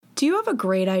Do you have a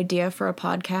great idea for a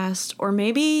podcast? Or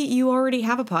maybe you already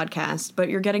have a podcast, but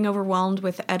you're getting overwhelmed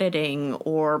with editing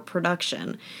or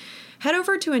production? Head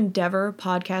over to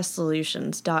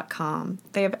EndeavorPodcastSolutions.com.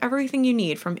 They have everything you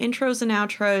need, from intros and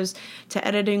outros to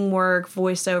editing work,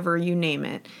 voiceover, you name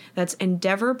it. That's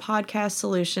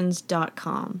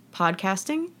EndeavorPodcastSolutions.com.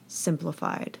 Podcasting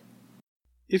simplified.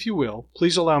 If you will,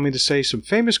 please allow me to say some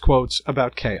famous quotes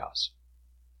about chaos.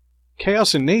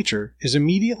 Chaos in nature is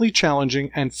immediately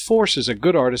challenging and forces a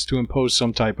good artist to impose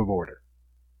some type of order.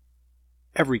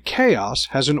 Every chaos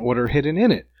has an order hidden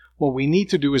in it. What we need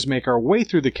to do is make our way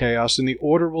through the chaos, and the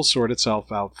order will sort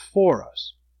itself out for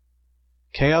us.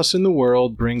 Chaos in the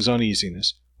world brings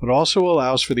uneasiness, but also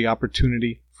allows for the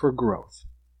opportunity for growth.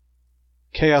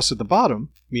 Chaos at the bottom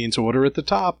means order at the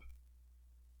top.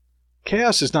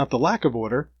 Chaos is not the lack of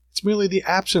order, it's merely the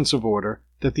absence of order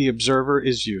that the observer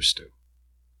is used to.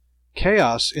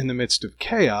 Chaos in the midst of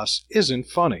chaos isn't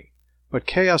funny, but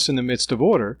chaos in the midst of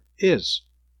order is.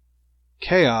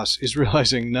 Chaos is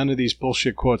realizing none of these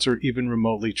bullshit quotes are even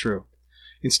remotely true.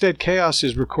 Instead, chaos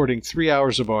is recording 3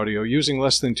 hours of audio using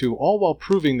less than 2, all while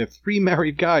proving that 3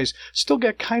 married guys still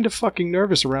get kind of fucking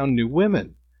nervous around new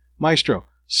women. Maestro,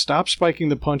 stop spiking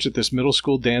the punch at this middle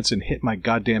school dance and hit my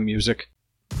goddamn music.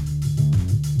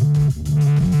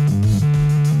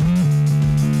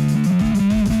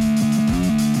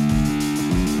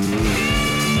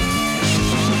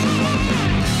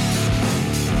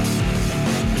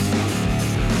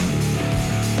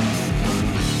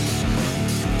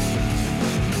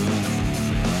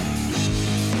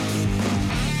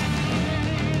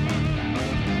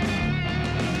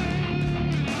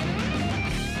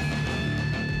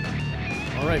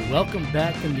 Welcome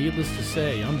back to Needless to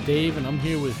Say. I'm Dave, and I'm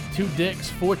here with 2 dicks,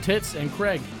 4 tits, and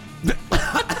Craig.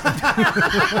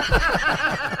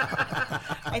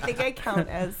 I think I count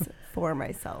as for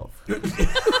myself.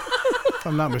 If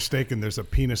I'm not mistaken, there's a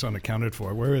penis unaccounted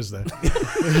for. Where is that?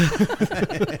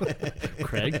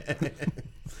 Craig?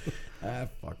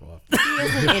 Fuck off.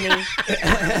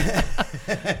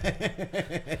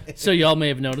 So y'all may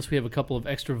have noticed we have a couple of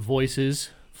extra voices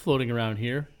floating around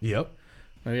here. Yep.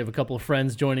 We have a couple of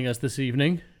friends joining us this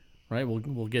evening. Right,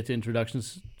 we'll get to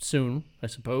introductions soon, I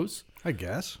suppose. I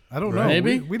guess. I don't know.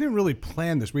 Maybe. We didn't really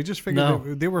plan this. We just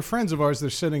figured they were friends of ours.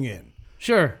 They're sitting in.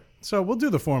 Sure. So we'll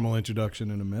do the formal introduction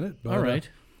in a minute. But, all right.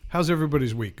 How's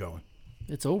everybody's week going?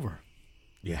 It's over.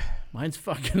 Yeah. Mine's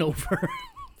fucking over.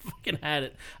 Fucking had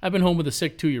it. I've been home with a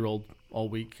sick 2-year-old all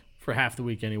week, for half the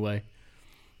week anyway.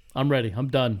 I'm ready. I'm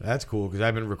done. That's cool, because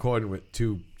I've been recording with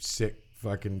 2 sick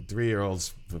fucking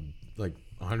 3-year-olds for like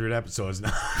 100 episodes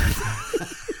now.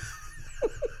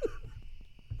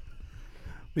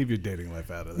 Leave your dating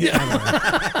life out of this.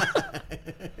 Yeah.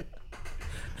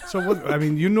 So, what, I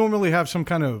mean, you normally have some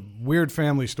kind of weird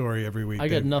family story every week. I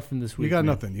got nothing this week. You got man.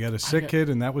 nothing. You had a sick kid,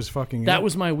 and that was fucking. That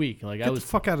was my week. Like, Get I was the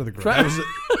fuck out of the garage.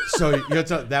 So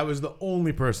that was the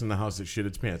only person in the house that shit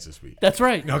its pants this week. That's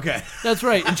right. Okay. That's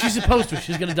right. And she's supposed to.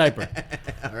 She's got a diaper.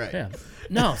 All right. Yeah.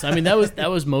 No. So, I mean, that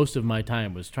was most of my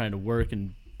time, was trying to work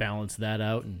and balance that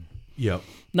out, and Yep.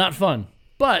 not fun.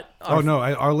 But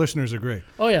our listeners agree.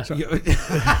 Oh yeah. So, God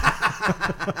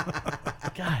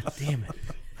damn it.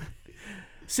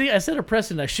 See, I set a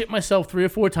precedent. I shit myself 3 or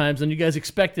 4 times, and you guys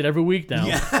expect it every week now.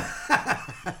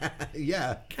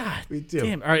 Yeah. God Me too.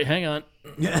 damn. All right, hang on.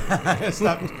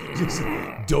 Stop just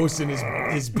dosing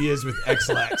his beers with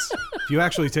X-Lax. if you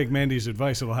actually take Mandy's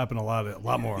advice, it'll happen a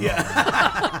lot more.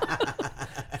 Yeah.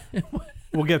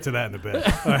 We'll get to that in a bit.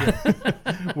 All right.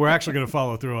 We're actually going to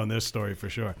follow through on this story for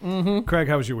sure. Mm-hmm. Craig,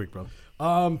 how was your week, brother?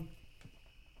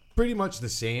 Pretty much the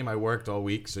same. I worked all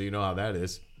week, so you know how that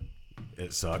is.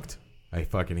 It sucked. I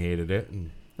fucking hated it,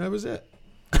 and that was it.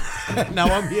 Now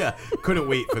I'm here. Couldn't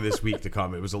wait for this week to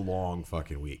come. It was a long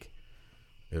fucking week.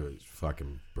 It was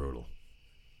fucking brutal.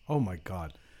 Oh, my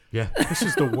God. Yeah. This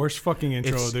is the worst fucking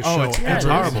intro of this oh, show it's ever.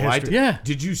 horrible. in history. Yeah.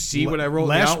 Did you see what I wrote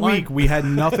Last in the outline? week, we had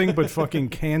nothing but fucking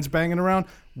cans banging around.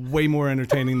 Way more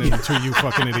entertaining than the 2 you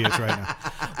fucking idiots right now.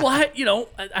 Well,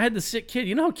 I had the sick kid.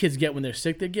 You know how kids get when they're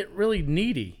sick? They get really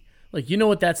needy. Like, you know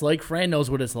what that's like. Fran knows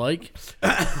what it's like.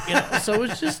 So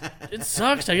it's just, it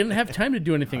sucks. I didn't have time to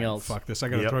do anything else. Fuck this. I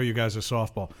got to throw you guys a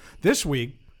softball. This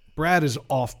week, Brad is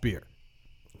off beer.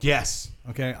 Yes.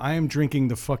 Okay? I am drinking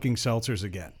the fucking seltzers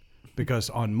again. Because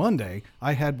on Monday,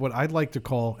 I had what I'd like to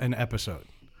call an episode.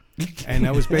 And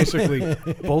that was basically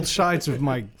both sides of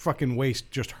my fucking waist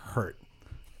just hurt.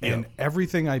 And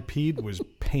everything I peed was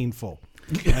painful.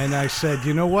 And I said,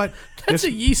 you know what? That's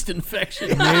a yeast infection.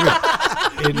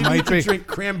 It might be. Drink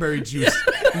cranberry juice.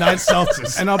 9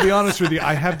 seltzers. And I'll be honest with you,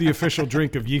 I have the official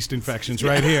drink of yeast infections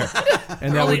right here.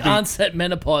 And that Early would be onset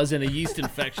menopause and a yeast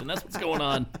infection. That's what's going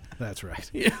on. That's right.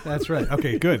 That's right.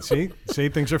 Okay, good. See,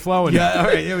 things are flowing. Yeah, all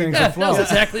right. Here we Things go. are That's flowing.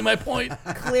 exactly my point.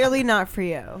 Clearly not for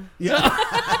you.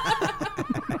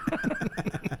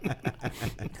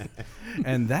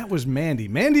 And that was Mandy.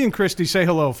 Mandy and Christy, say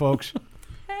hello, folks.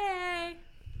 Hey.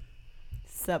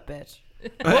 Sup, bitch.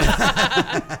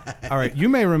 All right, you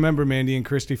may remember Mandy and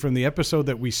Christy from the episode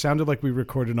that we sounded like we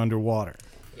recorded underwater.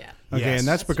 Yeah. Okay, Yes. and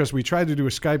that's because we tried to do a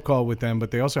Skype call with them,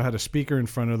 but they also had a speaker in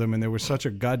front of them, and there was such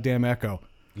a goddamn echo.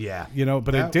 Yeah. You know,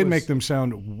 but That it did was- make them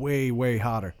sound way, way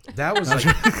hotter. That was like,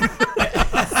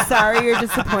 Sorry you're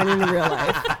disappointed in real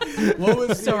life. what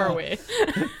was So are we.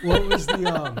 What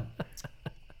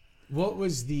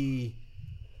was the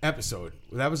episode?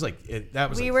 That was like We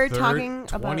like were third, talking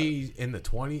about- 20 in the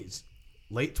 20s,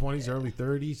 late 20s, early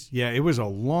 30s. Yeah, it was a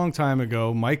long time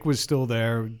ago. Mike was still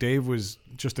there. Dave was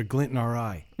just a glint in our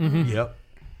eye. Yep.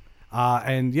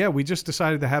 And yeah, we just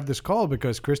decided to have this call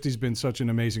because Christy's been such an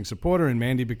amazing supporter, and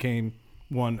Mandy became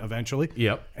one eventually.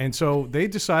 Yep. And so they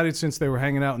decided, since they were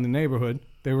hanging out in the neighborhood,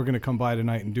 they were going to come by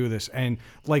tonight and do this. And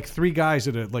like 3 guys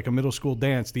at a middle school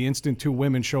dance, the instant 2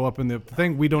 women show up in the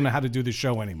thing, we don't know how to do the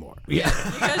show anymore. You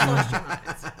guys lost your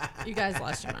minds. You guys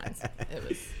lost your minds. It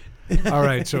was. All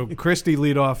right, so Christy,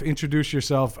 lead off. Introduce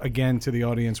yourself again to the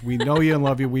audience. We know you and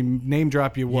love you. We name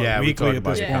drop you We weekly talk at about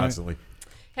this it point. constantly.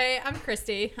 Hey, I'm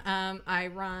Christy. I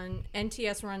run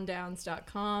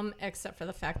ntsrundowns.com, except for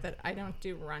the fact that I don't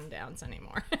do rundowns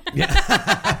anymore.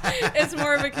 It's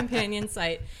more of a companion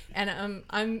site. And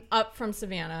I'm up from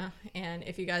Savannah. And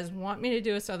if you guys want me to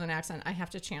do a Southern accent, I have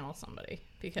to channel somebody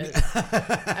because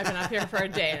I've been up here for a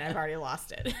day and I've already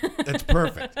lost it. That's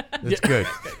perfect. That's good.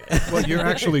 Well, you're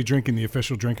actually drinking the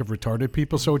official drink of retarded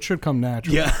people, so it should come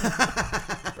natural. Yeah.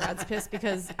 Brad's pissed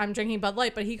because I'm drinking Bud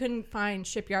Light, but he couldn't find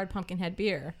Shipyard Pumpkinhead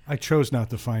beer. I chose not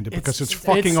to find it because it's It's-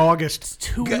 fucking it's- August.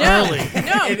 Too No, early.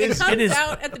 no, it comes it is.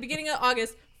 out at the beginning of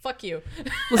August. Fuck you.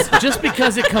 Listen, just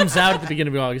because it comes out at the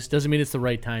beginning of August doesn't mean it's the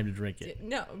right time to drink it.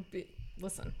 No,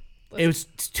 listen. It was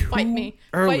too Fight me.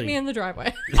 early. Fight me in the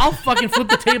driveway. I'll fucking flip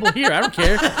the table here. I don't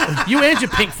care. You and your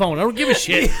pink phone. I don't give a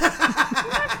shit.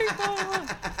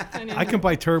 I can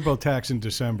buy TurboTax in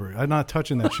December. I'm not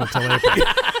touching that shit till April.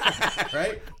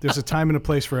 Right? There's a time and a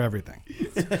place for everything.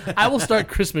 I will start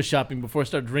Christmas shopping before I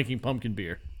start drinking pumpkin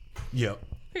beer. Yep.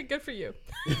 Hey, good for you.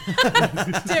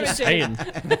 Damn it, Jane. Saying.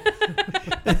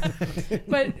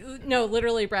 But no,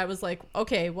 literally, Brad was like,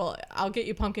 okay, well, I'll get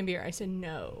you pumpkin beer. I said,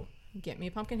 no, get me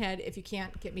Pumpkinhead. If you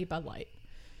can't, get me Bud Light.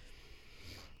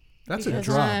 That's a Because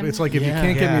drop. I'm- It's like if you Yeah.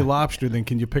 can't get me Yeah. lobster, then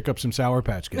can you pick up some Sour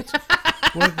Patch Kids?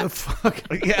 What the fuck?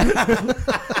 It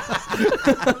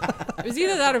was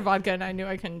either that or vodka, and I knew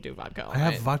I couldn't do vodka all I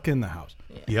have night. vodka in the house.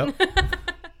 Yep.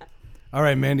 All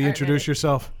right, Mandy, All right, introduce Mandy.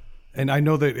 yourself. And I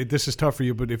know that this is tough for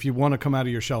you, but if you want to come out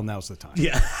of your shell, now's the time.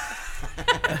 Yeah.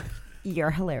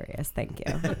 You're hilarious. Thank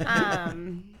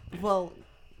you. Well,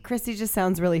 Christy just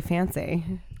sounds really fancy.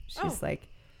 She's like,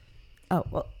 oh,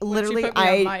 well, literally, put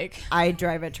me on mic? I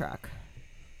drive a truck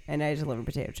and I deliver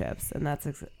potato chips, and that's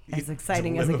as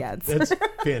exciting as it gets. That's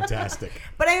fantastic.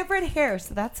 But I have red hair,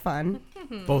 so that's fun.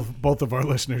 Both of our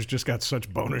listeners just got such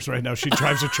boners right now. She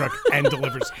drives a truck and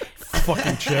delivers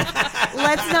fucking chips.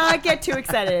 Let's not get too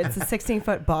excited. It's a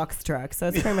 16-foot box truck, so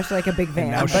it's pretty much like a big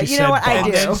van. now But she you know said what? I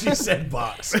And then do. she said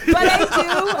box. But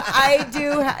I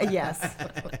do. Yes.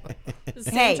 The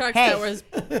same Hey, truck hey. that was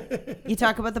You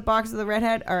talk about the box with the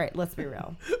redhead? All right, let's be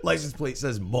real. License plate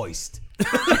says moist.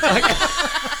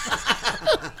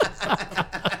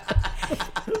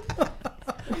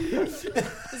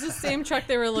 It's the same truck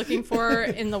they were looking for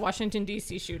in the Washington,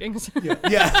 D.C. shootings.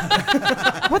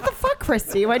 Yeah. What the fuck,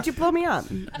 Christy? Why'd you blow me up?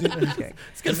 Okay.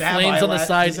 It's got flames on the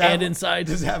side and inside.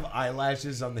 Does it have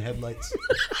eyelashes on the headlights?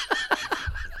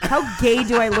 How gay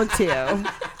do I look to you?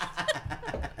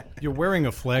 You're wearing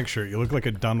a flag shirt. You look like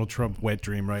a Donald Trump wet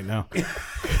dream right now.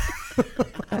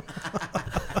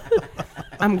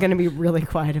 I'm gonna be really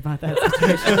quiet about that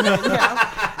situation right now.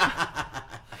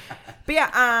 But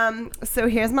yeah, so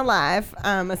here's my life.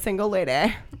 I'm a single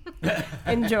lady,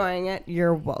 enjoying it.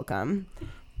 You're welcome.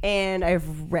 And I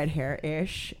have red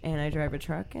hair-ish, and I drive a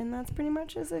truck, and that's pretty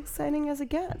much as exciting as it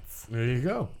gets. There you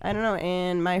go. I don't know.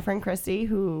 And my friend Christy,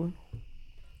 who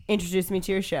introduced me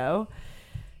to your show,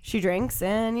 she drinks,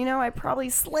 and you know, I probably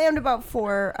slammed about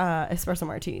 4 espresso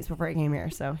martinis before I came here.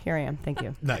 So here I am. Thank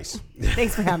you. Nice.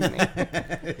 Thanks for having me.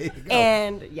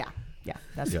 And yeah,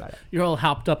 that's about it. You're all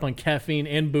hopped up on caffeine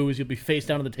and booze. You'll be face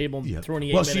down on the table in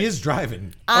 28 Well, minutes. she is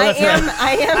driving. I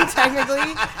am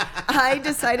technically. I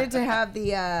decided to have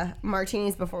the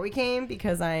martinis before we came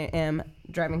because I am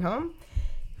driving home,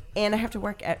 and I have to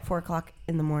work at 4:00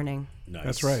 in the morning. Nice.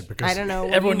 That's right. Because I don't know.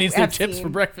 what Everyone you needs their have chips seen. for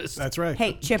breakfast. That's right.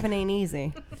 Hey, chipping ain't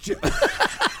easy.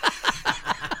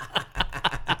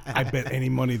 I bet any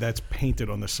money that's painted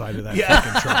on the side of that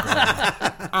fucking truck.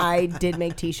 Right now. I did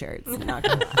make T-shirts. Not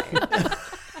gonna lie.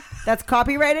 That's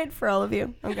copyrighted for all of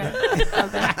you. Okay.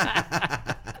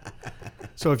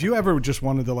 So if you ever just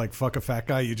wanted to like fuck a fat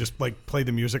guy, you just like play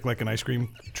the music like an ice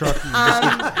cream truck.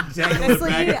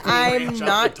 Honestly, I'm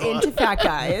not into fat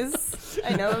guys.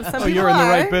 I know some people You're in the are.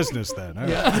 right business then. All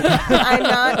right. I'm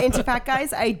not into fat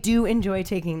guys. I do enjoy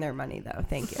taking their money, though.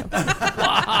 Thank you.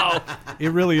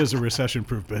 It really is a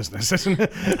recession-proof business, isn't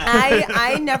it?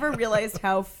 I never realized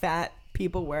how fat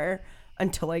people were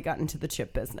until I got into the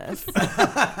chip business.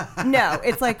 No,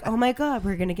 it's like, oh my God,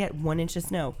 we're going to get 1 inch of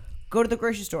snow. Go to the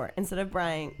grocery store. Instead of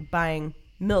buying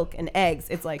milk and eggs,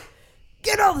 it's like,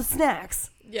 get all the snacks.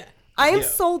 Yeah. I am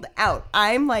sold out.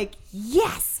 I'm like,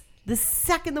 yes. The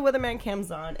second the weatherman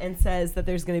comes on and says that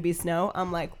there's going to be snow,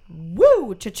 I'm like,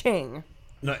 woo, cha-ching.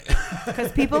 No.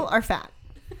 Because people are fat.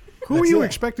 Who are you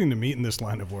expecting to meet in this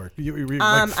line of work? You, like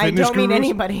I fitness don't meet gurus?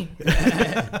 anybody.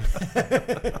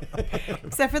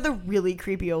 Except for the really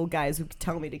creepy old guys who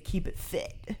tell me to keep it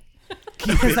fit.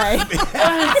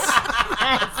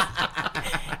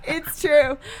 It's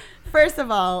true. First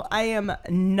of all, I am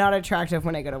not attractive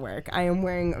when I go to work. I am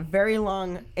wearing very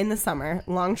long, in the summer,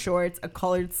 long shorts, a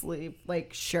collared sleeve,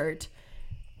 like shirt.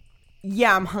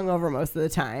 Yeah, I'm hungover most of the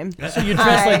time. So you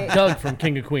dress like Doug from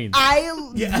King of Queens.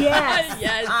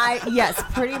 Yes,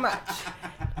 pretty much.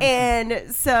 And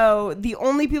so the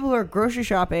only people who are grocery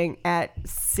shopping at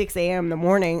 6 a.m. in the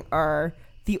morning are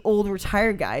the old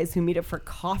retired guys who meet up for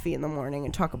coffee in the morning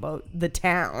and talk about the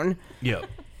town. Yep.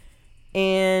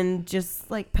 And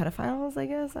just like pedophiles, I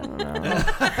guess. I don't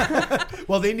know.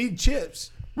 Well, they need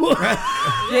chips.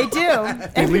 They do.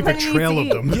 They leave a Everybody trail of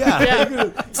needs to them. eat.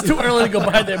 Yeah. It's too early to go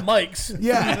buy their mics.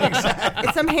 Yeah. Exactly.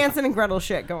 It's some Hansel and Gretel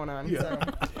shit going on. So.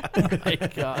 Oh my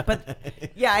God. But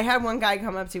yeah, I had one guy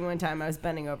come up to me one time. I was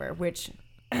bending over, which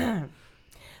the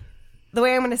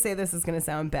way I'm going to say this is going to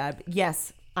sound bad. But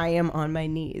yes, I am on my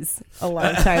knees a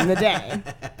lot of time in the day.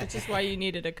 Which is why you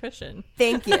needed a cushion.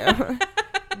 Thank you.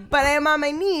 But I am on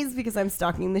my knees because I'm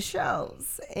stocking the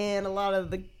shelves. And a lot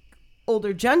of the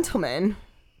older gentlemen,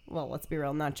 well, let's be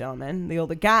real, not gentlemen, the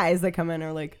older guys that come in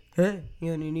are like, hey,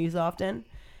 you on your knees often?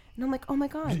 And I'm like, oh my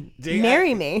God,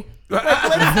 marry me. Like, let's do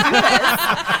this.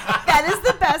 That is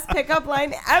the best pickup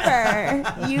line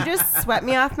ever. You just swept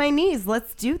me off my knees.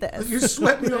 Let's do this. You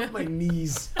swept me off my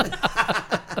knees.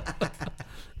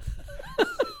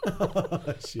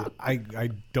 Oh, shit. I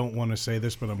don't want to say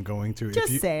this, but I'm going to.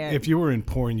 Just say it. If you were in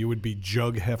porn, you would be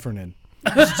Jug Heffernan.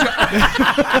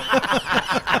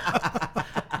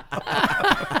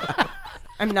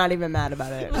 I'm not even mad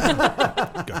about it.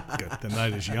 Good. The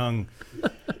night is young.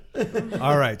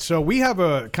 All right. So we have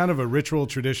a kind of a ritual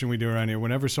tradition we do around here.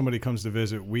 Whenever somebody comes to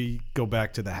visit, we go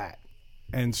back to the hat.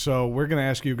 And so we're going to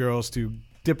ask you girls to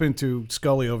dip into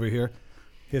Scully over here.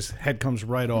 His head comes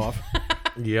right off.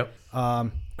 Yep.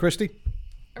 Christy,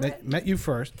 met you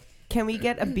first. Can we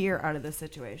get a beer out of this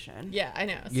situation? Yeah, I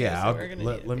know. So, Yeah. so we're gonna need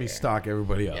a Let me beer. stock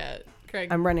everybody up. Yeah, Craig.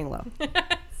 I'm running low.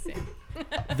 Same.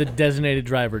 The designated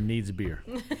driver needs a beer.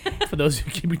 For those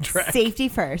who keep track. Safety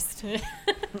first.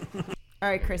 All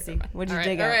right, Chrissy, what did you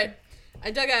dig all out? right. I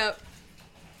dug out.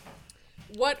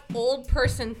 What old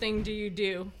person thing do you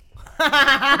do?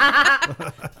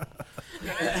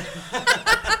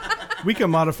 We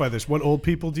can modify this. What old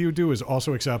people do you do is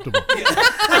also acceptable.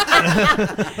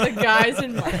 The guys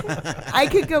in Mark. I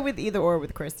could go with either or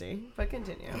with Christy, but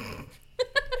continue.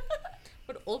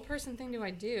 What old person thing do I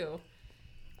do?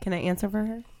 Can I answer for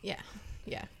her? Yeah,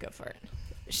 go for it.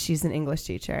 She's an English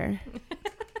teacher.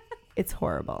 It's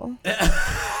horrible.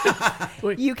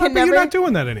 Wait, You But can never. you're not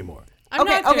doing that anymore. I'm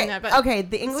okay, not okay, doing that, but okay.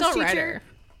 The English still read teacher her.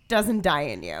 doesn't die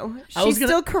in you. I She was gonna-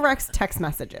 still corrects text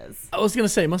messages. I was going to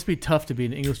say, it must be tough to be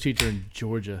an English teacher in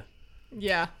Georgia.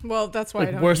 Yeah, well, that's why I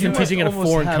Like, don't. worse do than it. teaching in a Almost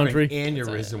foreign have country. An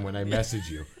aneurysm when I message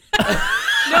you.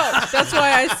 No, that's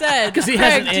why I said. 'Cause he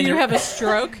has Craig, an do you annual- have a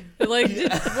stroke? Like,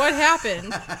 what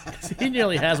happened? He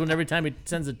nearly has one every time he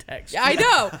sends a text. I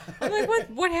know. I'm like,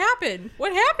 what happened?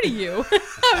 What happened to you?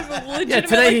 I'm legitimately Yeah,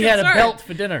 today he had a concerned. belt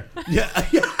for dinner. Yeah.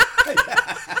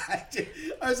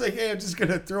 I was like, hey, I'm just going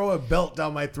to throw a belt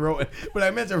down my throat. But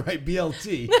I meant to write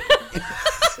BLT.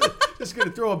 Just going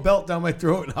to throw a belt down my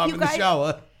throat and hop You in the guys-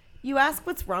 shower. You ask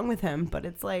what's wrong with him, but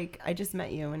it's like I just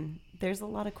met you, and there's a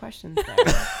lot of questions there.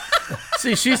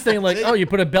 See, she's thinking like, oh, you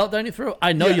put a belt down your throat?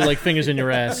 I know you like fingers in your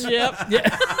ass. Yep.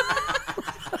 Yeah.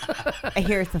 I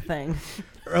hear it's a thing.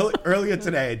 Earlier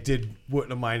today, I wouldn't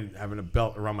have mind having a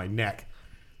belt around my neck.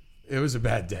 It was a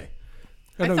bad day.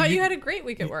 I know, thought you had a great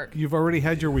week at work. You've already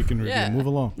had your weekend review. Yeah. Move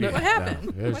along. What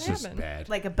happened? No, it was What just happened? bad.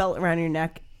 Like a belt around your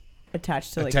neck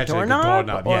attached to like Attached a to, like, a doorknob?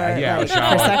 doorknob. Or Yeah, like,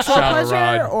 shower- for sexual shower pleasure?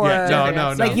 rod. Or Yeah,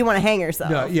 no. like you want to hang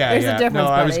yourself? No, yeah, There's yeah. a difference, No,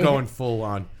 I was buddy. going full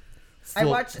on. I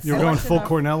watched. You're I going watched full enough-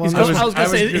 Cornell on He's this? going, I was going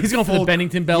to say, good he's going for the full-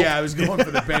 Bennington belt. Yeah, I was going for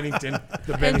the Bennington. The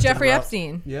Bennington And Jeffrey route.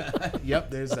 Epstein. Yeah.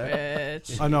 Yep. There's that.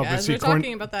 Bitch. I know, As but see, we're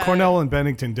talking about that. Cornell and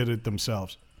Bennington did it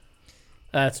themselves.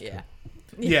 That's Yeah.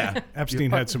 Yeah.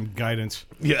 Epstein had some guidance.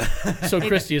 Yeah. So,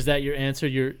 Christy, is that your answer?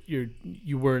 You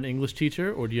were an English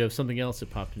teacher, or do you have something else that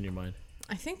popped in your mind?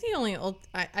 I think the only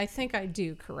I think I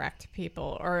do correct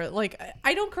people, or like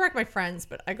I don't correct my friends,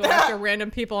 but I go after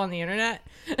random people on the internet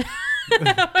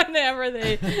whenever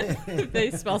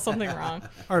they spell something wrong.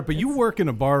 All right, but you work in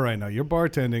a bar right now. You're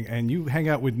bartending, and you hang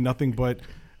out with nothing but.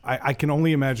 I can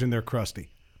only imagine they're crusty.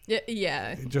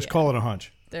 Yeah. Just yeah. call it a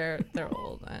hunch. They're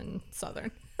old and southern.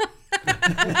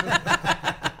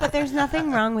 But there's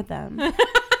nothing wrong with them.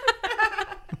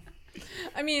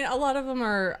 I mean, a lot of them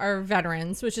are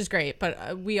veterans, which is great,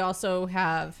 but we also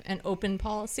have an open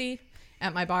policy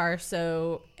at my bar,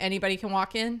 so anybody can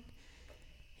walk in.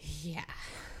 Yeah.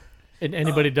 And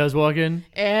anybody does walk in?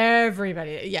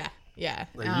 Everybody. Yeah. Yeah.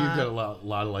 Like you've got a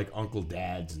lot of like Uncle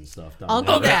Dads and stuff down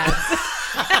Uncle there. Dad.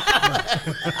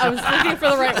 I was looking for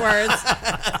the right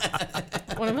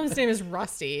words. One of them's name is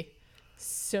Rusty.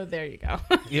 So there you go.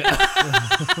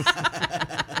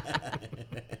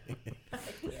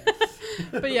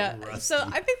 But yeah, so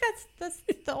I think that's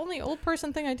the only old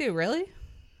person thing I do, really.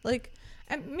 Like,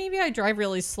 and maybe I drive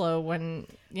really slow when,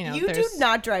 you You do there's...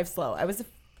 not drive slow. I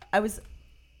was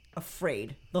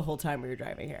afraid the whole time we were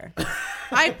driving here.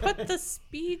 I put the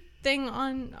speed thing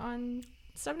on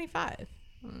 75.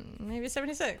 Maybe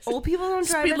 76. Old people don't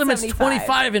drive Speed at limit's 75.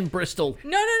 25 in Bristol.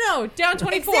 No. Down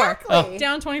 24. Exactly.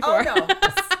 Down 24. Oh, no.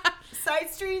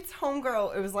 Side streets,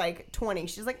 homegirl, it was like 20.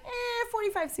 She's like,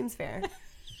 45 seems fair.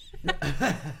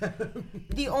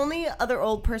 The only other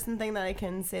old person thing that I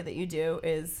can say that you do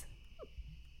is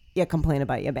you complain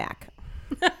about your back.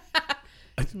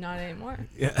 Not anymore.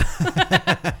 Yeah.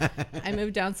 I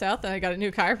moved down south and I got a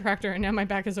new chiropractor and now my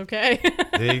back is okay.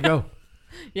 There you go.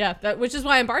 Yeah, which is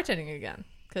why I'm bartending again.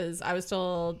 Because I was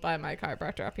told by my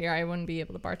chiropractor up here I wouldn't be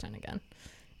able to bartend again.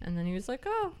 And then he was like,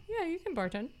 "Oh, yeah, you can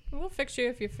bartend. We'll fix you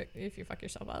if you fuck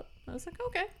yourself up." I was like,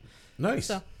 "Okay." Nice.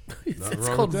 So It's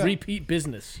wrong called with that. repeat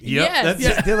business. Yep, Yes. that's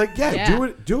Yeah. it. They're like,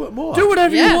 Yeah. do it more. Do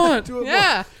whatever yeah, you want. Do it more.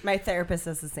 yeah. My therapist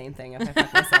says the same thing. If I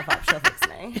fuck myself up, she'll fix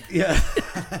me. Yeah.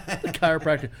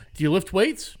 Chiropractor. Do you lift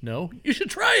weights? No. You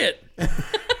should try it.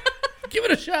 Give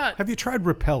it a shot. Have you tried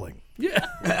rappelling? Yeah.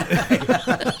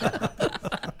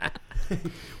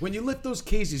 When you lift those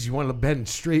cases, you want to bend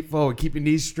straight forward, keep your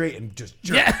knees straight, and just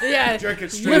jerk, Yeah. jerk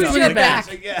it straight Lift up. your Like back.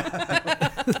 this.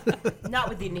 Yeah. Not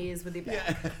with your knees, with your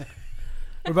back.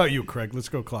 What about you, Craig? Let's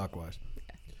go clockwise.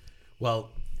 Well,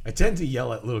 I tend to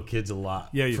yell at little kids a lot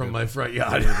Yeah, you from do. my front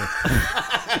yard.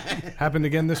 Happened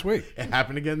again this week. It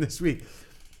happened again this week.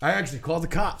 I actually called the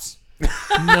cops.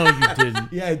 No, you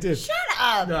didn't. Yeah, I did. Shut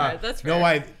up. No, that's no,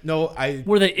 fair. I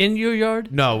Were they in your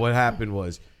yard? no. What happened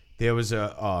was there was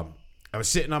I was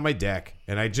sitting on my deck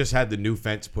and I just had the new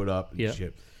fence put up and Yeah.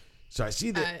 shit. So I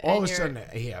see that And all of a your- sudden,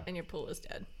 yeah, And your pool is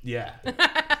dead. yeah.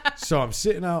 So I'm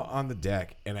sitting out on the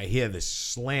deck and I hear this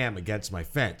slam against my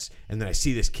fence, and then I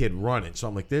see this kid running. So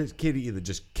I'm like, this kid either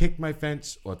just kicked my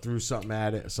fence or threw something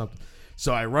at it or something.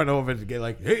 So I run over to get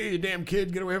like, hey, you damn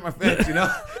kid, get away from my fence, you know.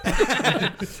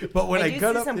 But when I, do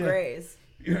got see up some there, grays.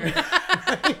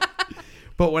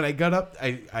 but when I got up,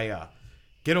 I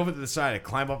get over to the side. I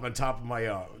climb up on top of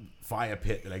my fire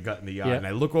pit that I got in the yard, Yeah. and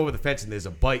I look over the fence, and there's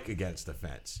a bike against the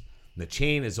fence. And the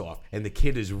chain is off, and the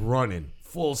kid is running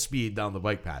full speed down the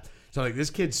bike path. So like, this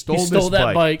kid stole He stole this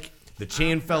that bike. The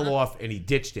chain fell off, and he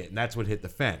ditched it, and that's what hit the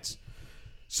fence.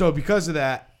 So because of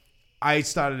that, I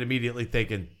started immediately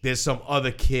thinking, there's some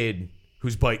other kid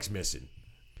whose bike's missing.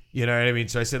 You know what I mean?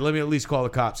 So I said, let me at least call the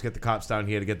cops, get the cops down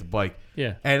here to get the bike.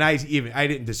 Yeah. And I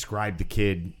didn't describe the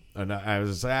kid. And I was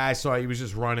just like, I saw he was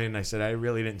just running. I said, I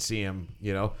really didn't see him,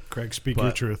 you know. Craig, speak But-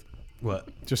 your truth. What?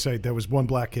 Just say there was one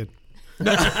black kid.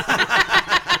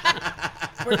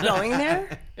 We're going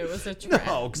there? It was a trap.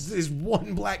 No, because there's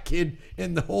one black kid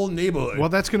in the whole neighborhood. Well,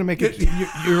 that's going to make it.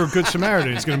 You're a good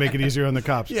Samaritan. It's going to make it easier on the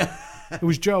cops. Yeah. It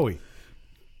was Joey.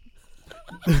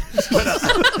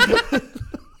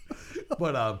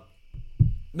 But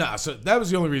nah, so that was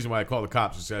the only reason why I called the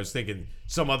cops. Was I was thinking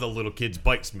some other little kid's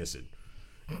bike's missing.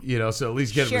 You know, so at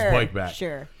least get him his bike back.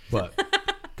 Sure. But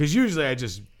because usually I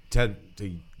just tend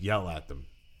to yell at them.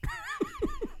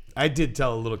 I did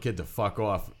tell a little kid to fuck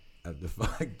off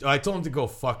I told him to go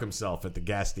fuck himself at the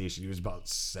gas station. He was about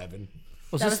 7.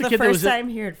 Was That this was the the kid that first was? time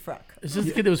he heard fuck. Is this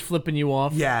the kid that was flipping you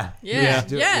off? Yeah. Yeah.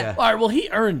 Yeah. All right. Well, he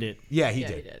earned it. Yeah, he Yeah,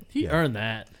 did. he did. He earned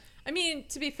that. I mean,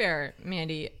 to be fair,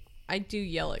 Mandy, I do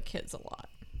yell at kids a lot.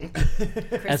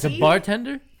 As a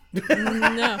bartender. No.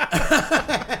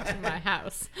 In my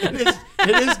house. It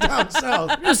is down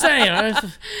south. I'm just saying.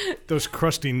 Those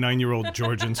crusty 9-year-old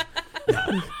Georgians.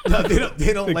 No, they don't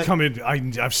They let come in.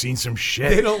 I've seen some shit.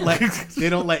 they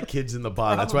don't let kids in the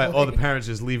bar. That's why all the parents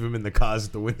just leave them in the cars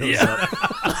with the windows up.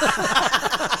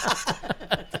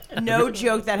 No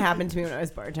joke, that happened to me when I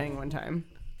was bartending one time.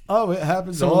 Oh, it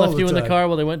happens Someone all left you in the car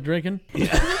while they went drinking.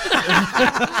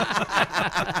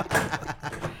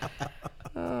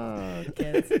 Oh,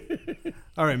 kids.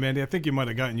 All right, Mandy, I think you might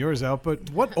have gotten yours out, but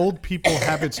what old people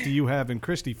habits do you have? And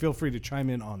Christy, feel free to chime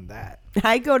in on that.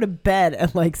 I go to bed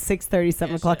at like 6:30,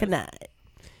 7 o'clock at night.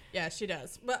 Yeah, she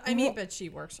does. But I mean, but she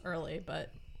works early,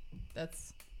 but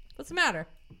that's what's the matter?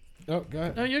 Oh, go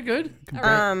ahead. No, you're good. All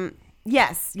right.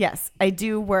 Yes, I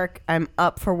do work. I'm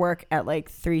up for work at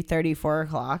like 3:30, 4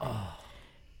 o'clock.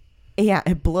 Yeah,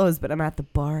 it blows, but I'm at the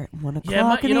bar at 1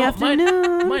 o'clock in the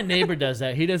afternoon. My neighbor does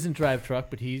that. He doesn't drive truck,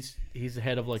 but he's the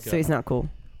head of like So he's not cool.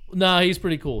 No, he's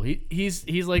pretty cool. He's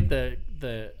like the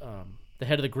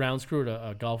head of the grounds crew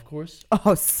at a golf course.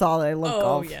 Oh, solid. I love Oh,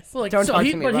 golf. yes. Well, like, Don't talk to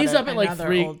me but about he's it. up at like Another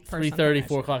 3, old person 3:30, that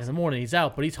 4 o'clock in the morning. He's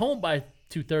out, but he's home by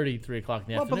 2:30, 3 o'clock in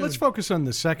the Well, afternoon. but let's focus on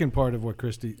the second part of what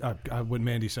what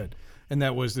Mandy said, and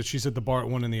that was that she's at the bar at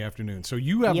 1 in the afternoon. So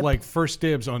you have Yep. like first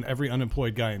dibs on every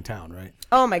unemployed guy in town, right?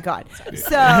 Oh my god.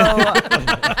 So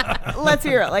let's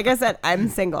be real. Like I said, I'm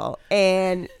single,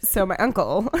 and so my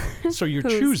uncle. So you're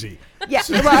choosy. Yeah.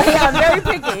 Well, yeah, I'm very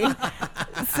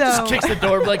picky. So Kicks the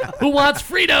door like, who wants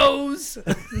Fritos?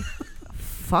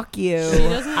 fuck you.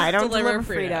 doesn't I don't deliver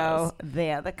deliver Frito.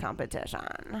 They're the competition.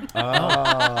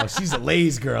 Oh, she's a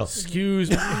Lay's girl. Excuse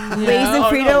me. Lay's and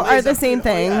Frito are the same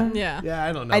thing. Yeah. Yeah,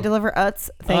 I don't know. I deliver Utz.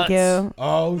 Thank Utz. you.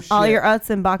 Oh, shit. All your Utz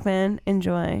and Bachman.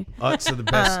 Enjoy. Utz are the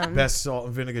best salt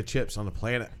and vinegar chips on the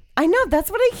planet. I know. That's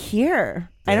what I hear.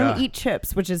 I don't Yeah. eat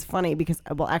chips, which is funny because,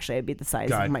 well, actually, I'd be the size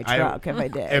God, of my truck if I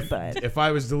did. but If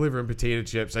I was delivering potato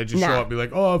chips, I'd just Nah. show up and be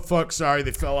like, oh, fuck, sorry,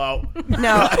 they fell out.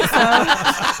 no.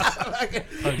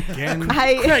 Again,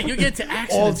 Right, you get to All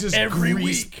accidents just every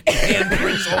grease week.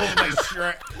 handprints all over my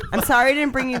shirt. I'm sorry I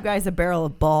didn't bring you guys a barrel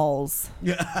of balls.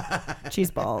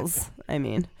 Cheese balls, I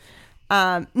mean.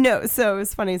 No, so it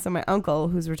was funny. So my uncle,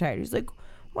 who's retired, he's like,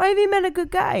 why have you met a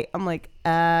good guy? I'm like,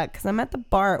 because I'm at the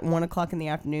bar at 1 o'clock in the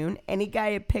afternoon. Any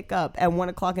guy I pick up at 1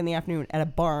 o'clock in the afternoon at a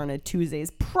bar on a Tuesday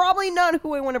is probably not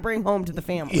who I want to bring home to the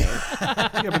family.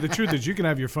 yeah, but the truth is you can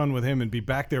have your fun with him and be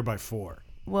back there by 4.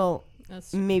 Well,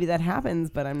 That's maybe that happens,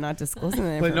 but I'm not disclosing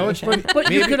that But no, it's information. funny.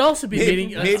 But you could also be meeting.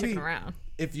 maybe sticking around.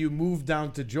 if you move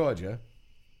down to Georgia,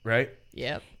 right?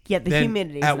 Yep. Yeah, the then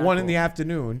humidity. at 1 in the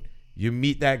afternoon, you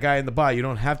meet that guy in the bar. You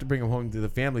don't have to bring him home to the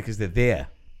family because they're there.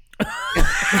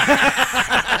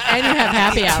 And you have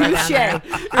happy hour down Touche. there.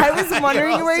 I was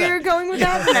wondering where you were going with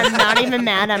that, and I'm not even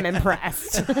mad. I'm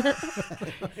impressed.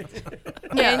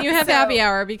 Yeah, and you have so- happy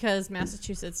hour because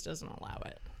Massachusetts doesn't allow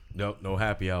it. Nope, no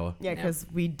happy hour. Yeah, because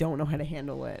we don't know how to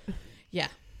handle it. Yeah.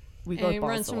 We go And it balls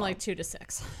runs to from wall. like 2 to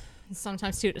 6.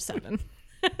 Sometimes 2 to 7.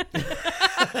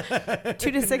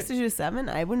 2 to 6 to 2 to 7.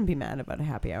 I wouldn't be mad about a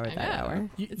happy hour at that know. hour.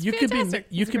 It's You could be fantastic.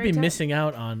 you It's a could be great time. missing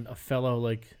out on a fellow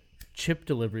like chip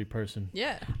delivery person.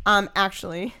 Yeah.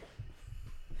 Actually,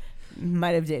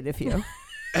 might have dated a few.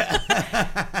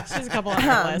 She's a couple on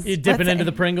her list. You dipping Let's into say-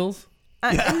 the Pringles?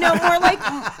 No, more like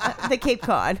the Cape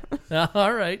Cod.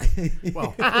 All right.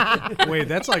 Well, wait,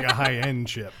 that's like a high end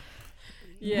chip.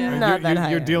 Yeah. Not that high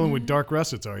You're end. dealing with dark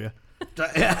russets, are you?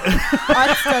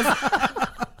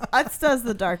 Utz does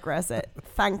the dark russet.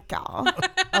 Thank you.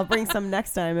 I'll bring some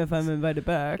next time if I'm invited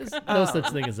back. No such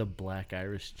thing as a black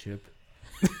Irish chip.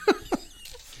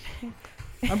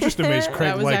 I'm just amazed Craig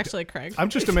That was liked. actually Craig. I'm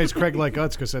just amazed Craig liked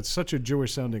Utz because that's such a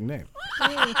Jewish sounding name.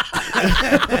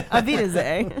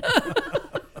 Avidazay.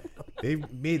 They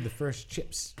made the first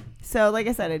chips. So, like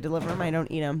I said, I deliver them. I don't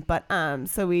eat them. But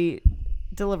so we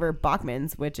deliver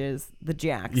Bachman's, which is the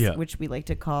Jacks, Yeah. which we like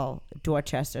to call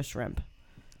Dorchester shrimp.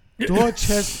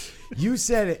 Dorchester. You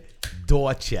said it.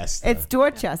 Dorchester. It's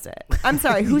Dorchester. I'm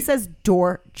sorry. Who says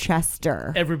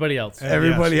Dorchester? Everybody else.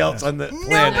 Everybody Yes, else yeah. on the No,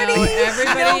 planet.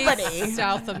 everybody Nobody.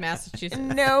 south of Massachusetts.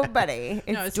 Nobody. It's,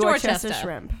 No, it's Dorchester, Dorchester.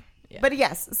 shrimp. Yeah. But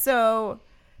yes, so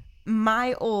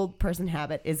my old person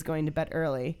habit is going to bed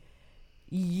early.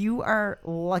 You are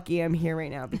lucky I'm here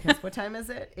right now because what time is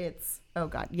it? It's, oh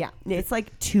God, yeah. It's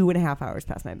like 2.5 hours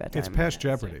past my bedtime. It's past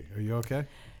Jeopardy. Are you okay?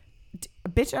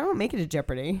 Bitch, I don't make it to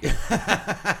Jeopardy.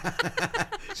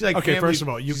 She's like, Okay, family- first of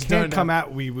all, you she's can't done come now.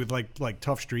 at me with like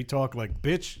tough street talk, like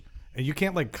bitch, and you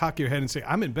can't like cock your head and say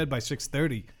I'm in bed by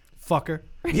 6:30, fucker.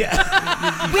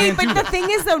 Yeah. Wait, but the thing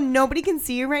is though, nobody can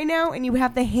see you right now, and you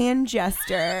have the hand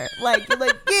gesture, like you're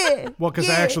like yeah. Well, because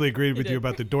yeah. I actually agreed with you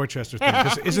about the Dorchester thing.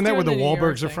 'Cause isn't that where the doing the New York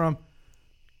Wahlbergs are thing. from?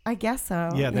 I guess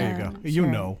so. Yeah, there you go. You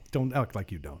sure. know, don't act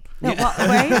like you don't. No,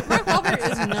 right? Mark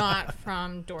Wahlberg is not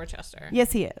from Dorchester.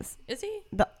 Yes, he is. Is he?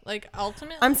 The- Like,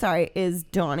 ultimately? I'm sorry. Is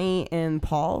Donnie and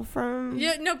Paul from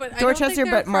Yeah, no, but Dorchester? I don't think they're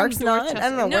But from Mark's not. I Dorchester.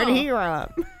 don't know. No. Where did he grow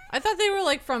up? I thought they were,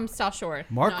 like, from South Shore.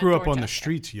 Mark not grew up on the Dorchester.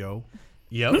 streets, yo.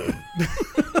 Yep.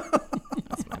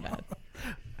 That's my bad.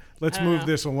 Let's don't move know.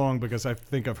 this along because I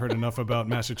think I've heard enough about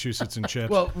Massachusetts and chips.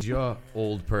 Well, your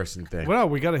old person thing. well,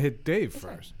 we got to hit Dave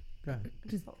first. Oh,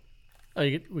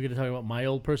 we're going to talk about my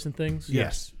old person things?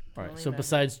 Yes. All right. So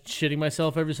besides shitting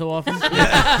myself every so often,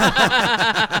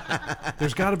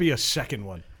 There's got to be a second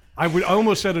one. I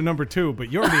almost said a number 2,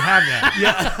 but you already have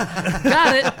that.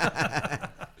 got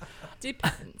it.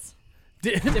 Depends.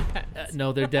 Depends.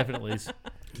 No, there definitely is.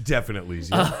 Definitely.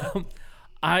 Yeah.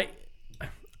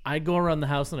 I go around the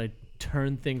house and I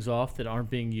turn things off that aren't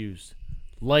being used.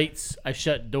 Lights. I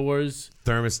shut doors.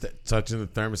 Thermostat, touching the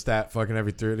thermostat fucking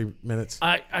every 30 minutes.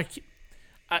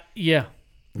 Yeah.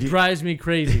 Drives me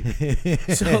crazy.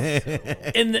 So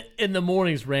in the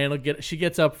mornings, Rand she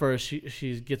gets up first.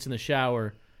 She gets in the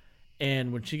shower,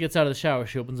 and when she gets out of the shower,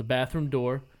 she opens the bathroom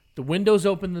door. The window's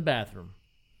open in the bathroom,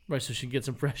 right? So she can get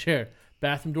some fresh air.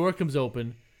 Bathroom door comes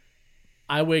open.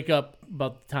 I wake up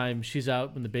about the time she's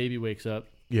out when the baby wakes up.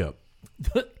 Yep.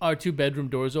 Our 2 bedroom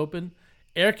doors open.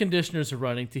 Air conditioners are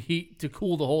running to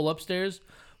cool the whole upstairs,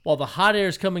 while the hot air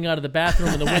is coming out of the bathroom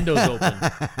and the windows open.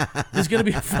 There's gonna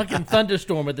be a fucking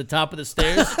thunderstorm at the top of the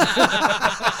stairs.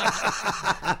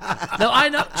 No, I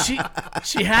know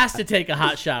she has to take a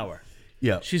hot shower.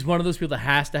 Yep. She's one of those people that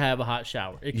has to have a hot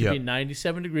shower. It can Yep. be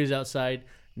 97 degrees outside,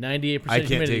 98% I can't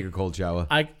humidity. take a cold shower.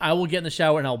 I will get in the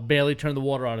shower and I'll barely turn the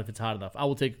water on if it's hot enough. I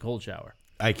will take a cold shower.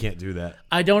 I can't do that.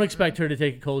 I don't expect her to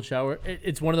take a cold shower.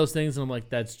 It's one of those things, and I'm like,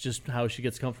 that's just how she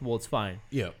gets comfortable. It's fine.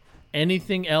 Yep.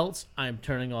 Anything else, I'm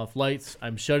turning off lights.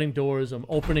 I'm shutting doors. I'm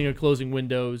opening or closing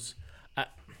windows.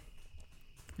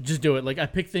 Just do it. Like, I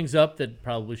pick things up that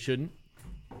probably shouldn't,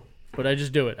 but I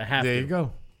just do it. I have There to. you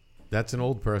go. That's an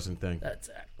old person thing.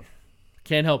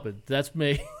 Can't help it. That's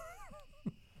me.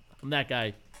 I'm that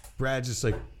guy. Brad's just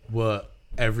like, what?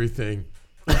 Everything.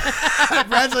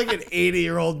 Brad's like an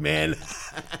 80-year-old man.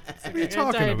 What are you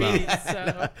talking about?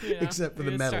 So, Except for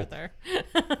the metal.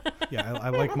 Yeah, I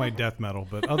like my death metal,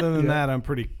 but other than that, I'm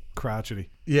pretty crotchety.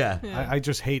 Yeah. I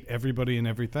just hate everybody and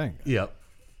everything. Yep.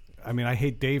 I mean, I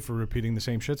hate Dave for repeating the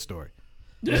same shit story.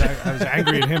 I was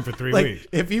angry at him for 3 Like, weeks.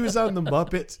 if he was on the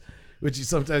Muppets, which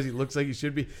sometimes he looks like he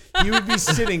should be, he would be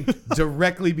sitting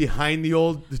directly behind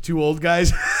the 2 old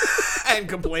guys and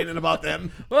complaining about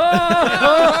them.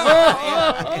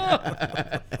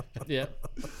 Yeah.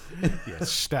 Yeah,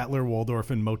 Statler,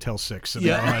 Waldorf, and Motel 6. And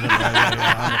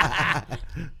Yeah.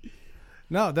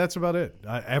 No, that's about it.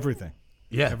 Everything.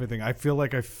 Yeah. Everything. I feel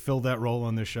like I filled that role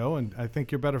on this show, and I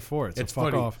think you're better for it. So It's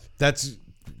fuck funny. off. That's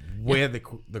where the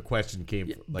question came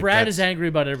from. Like, Brad that's- is angry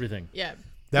about everything. Yeah.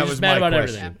 That He's was just mad my about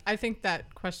question. everything. I think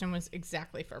that question was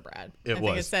exactly for Brad. It I think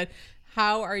it was. said,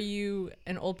 how are you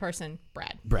an old person,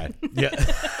 Brad? Brad. Yeah.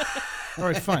 All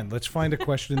right, fine. Let's find a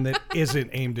question that isn't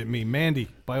aimed at me. Mandy,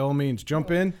 by all means,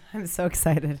 jump in. I'm so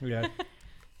excited. Yeah.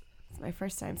 It's my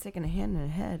first time sticking a hand in a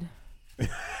head.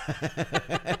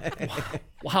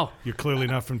 Wow. You're clearly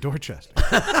not from Dorchester.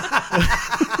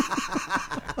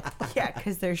 Yeah,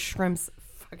 because there's shrimps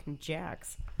fucking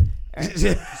jacks.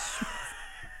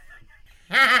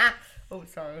 Oh,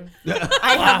 sorry.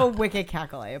 I have a wicked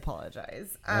cackle. I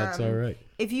apologize. That's all right.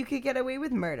 If you could get away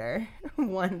with murder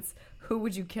once, who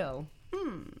would you kill?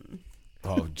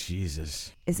 Oh,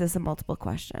 Jesus. Is this a multiple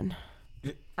question?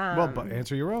 Well, but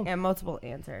answer your own. Yeah, multiple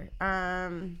answer.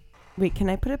 Wait, can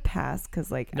I put a pass?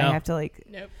 Because, like, No. I have to, like...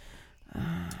 Nope.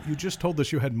 You just told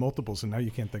us you had multiples, and now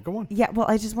you can't think of one. Yeah, well,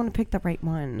 I just want to pick the right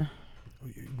one.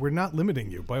 We're not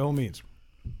limiting you, by all means.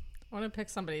 I want to pick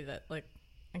somebody that, like,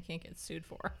 I can't get sued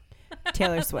for.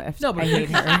 Taylor Swift. No, but I hate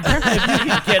her. If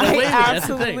you can get away with it, that's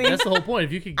the absolutely- thing. That's the whole point.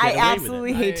 If you can get I away with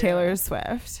absolutely it. hate I, Taylor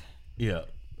Swift. Yeah.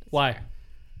 Why?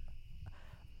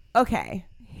 Okay,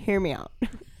 hear me out.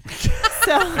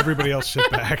 So Everybody else sit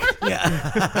back.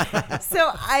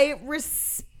 I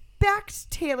back to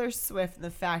Taylor Swift and the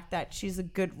fact that she's a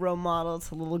good role model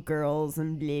to little girls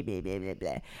and blah, blah, blah, blah,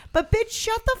 blah. But bitch,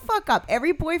 shut the fuck up.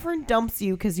 Every boyfriend dumps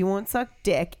you because you won't suck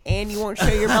dick and you won't show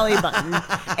your belly button.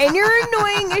 And you're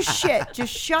annoying as shit.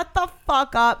 Just shut the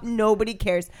fuck up. Nobody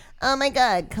cares. Oh my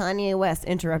God, Kanye West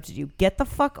interrupted you. Get the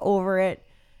fuck over it.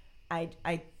 I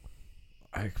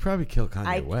could probably kill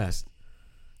Kanye West.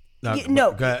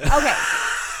 No. Go ahead. Okay.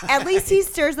 At least he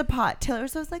stirs the pot. Taylor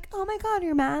Swift's like, oh my God,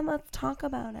 you're mad. Let's talk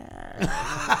about it.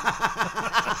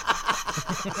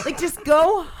 Like, just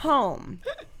go home.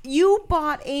 You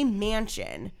bought a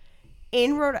mansion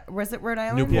in Rhode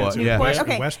Island? Newport, yeah.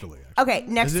 Okay. Westerly. Okay,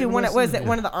 next Is to it one Westerly?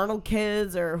 one of the Arnold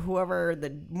kids or whoever,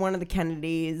 one of the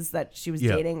Kennedys that she was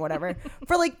dating, whatever.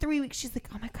 For like 3 weeks, she's like,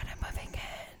 oh my God, I'm moving in.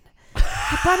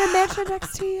 I bought a mansion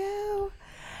next to you.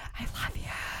 I love you.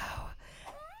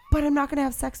 But I'm not going to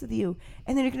have sex with you.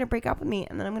 And then you're going to break up with me.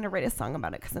 And then I'm going to write a song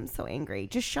about it because I'm so angry.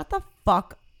 Just shut the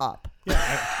fuck up. They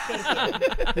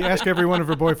ask every one of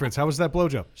her boyfriends, how was that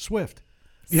blowjob? Swift.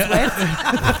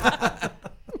 Swift.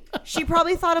 She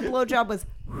probably thought a blowjob was...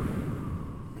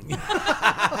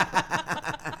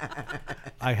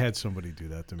 I had somebody do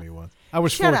that to me once. I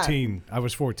was Shut 14. I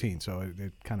was 14, so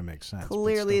it kind of makes sense. but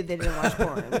Clearly, still. they didn't watch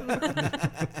porn.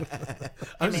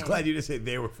 I'm just glad you didn't say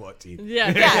they were 14. Yeah.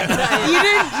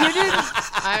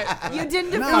 You didn't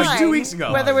That was define 2 weeks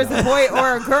ago. whether it was a boy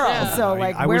or a girl. Yeah. So,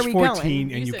 like, I where was are we 14, going?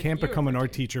 and You you said can't you were become an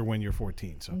art 14. teacher when you're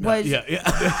 14. So Was,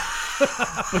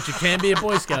 But you can be a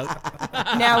Boy Scout.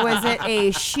 Now, was it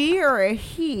a she or a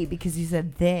he? Because you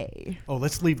said they. oh,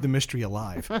 let's leave the mystery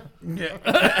alive.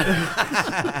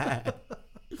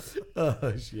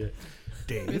 Oh, shit.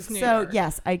 Dave. So,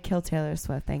 yes, I'd kill Taylor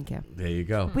Swift. Thank you. There you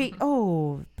go. Wait,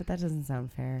 but that doesn't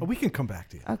sound fair. Oh, we can come back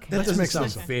to you. Okay. That Let's doesn't make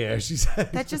sound sense. fair. She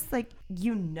said. That's just like,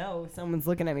 someone's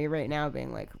looking at me right now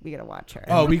being like, we gotta watch her.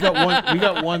 Oh, we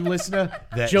got one listener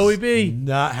that's Joey B.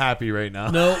 not happy right now.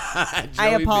 No,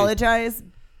 I apologize,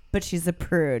 but she's a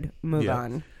prude. Move Yeah.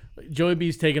 on. Joey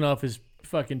B's taking off his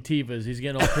fucking Tivas. He's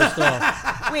getting all pissed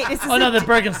off. Wait, this is Oh, no, they're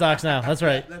Birkenstocks now. That's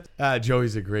right.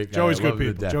 Joey's a great guy. Joey's I good love him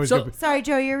to people. death. Joey's So- good. Sorry,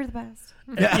 Joe, you're the best.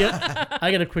 Yeah, I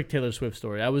got a quick Taylor Swift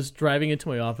story. I was driving into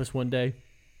my office one day,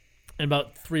 and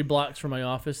about 3 blocks from my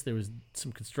office, there was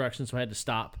some construction, so I had to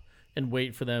stop and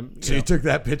wait for them. So you took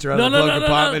that picture out No, of the no, glove no,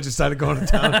 compartment no. and just started going to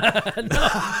town?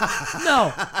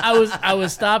 No, I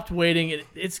was stopped waiting.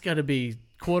 It's got to be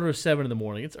 6:45 in the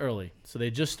morning. It's early, so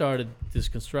they just started this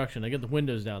construction. I got the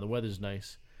windows down. The weather's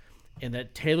nice, and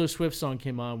that Taylor Swift song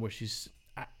came on where she's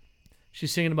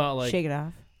singing about like Shake it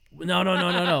off.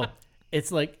 no.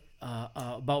 It's like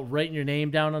about writing your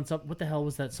name down on something. What the hell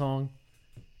was that song?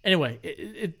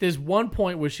 Anyway, there's one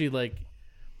point where she like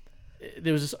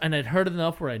there was this, and I'd heard it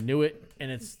enough where I knew it,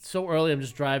 and it's so early. I'm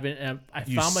just driving, and I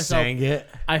You found myself sang it?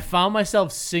 I found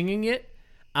myself singing it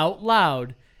out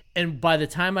loud, and by the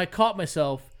time I caught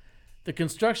myself, the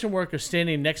construction worker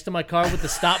standing next to my car with the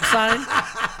stop sign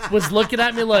was looking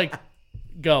at me like,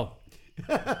 "Go."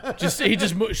 He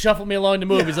just shuffled me along to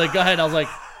move. He's like, "Go ahead." I was like,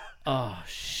 "Oh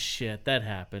shit, that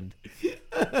happened."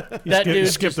 That dude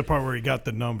Skip the part where he got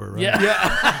the number, right?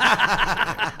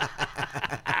 Yeah.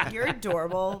 You're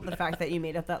adorable. The fact that you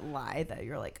made up that lie that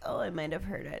you're like, oh, I might have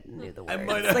heard it and knew the words.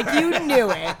 might have- Like you knew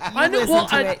it. You I knew. listened Well,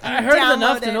 to it. I You heard it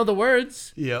enough to downloaded- know the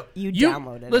words. Yep. You You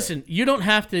downloaded it. listen. You don't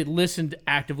have to listen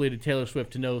actively to Taylor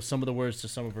Swift to know some of the words to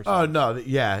some of her songs. Oh no,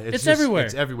 yeah, It's everywhere.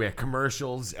 It's everywhere.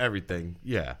 Commercials, everything.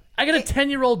 Yeah, I got a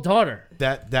 10-year-old daughter.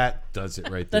 that does it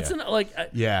right there. That's like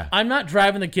Yeah. I'm not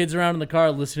driving the kids around in the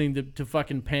car listening to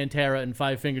fucking Pantera and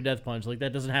Five Finger Death Punch. Like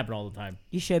that doesing happen all the time.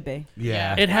 You should be.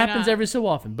 yeah. It Why happens not? every so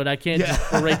often, but I can't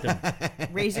just berate them.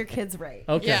 Raise your kids right.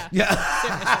 Okay. Yeah.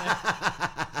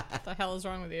 Seriously. What the hell is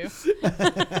wrong with you?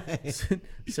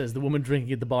 Says the woman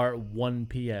drinking at the bar at 1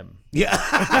 p.m.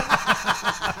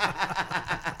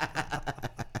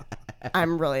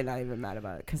 I'm really not even mad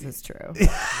about it because it's true.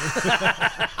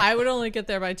 I would only get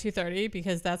there by 2:30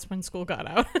 because that's when school got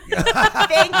out.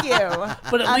 Thank you.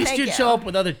 But at least thank you'd you. show up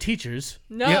with other teachers.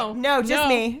 No, No, just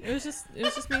me. It was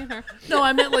just me and her. No,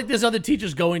 I meant like there's other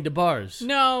teachers going to bars.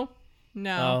 No,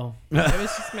 Oh, it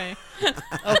was just me.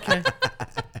 okay.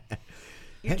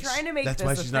 You're trying to make That's this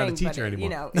why a she's not a thing, teacher but anymore. You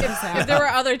know, it's If there were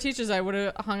other teachers, I would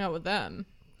have hung out with them,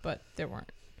 but there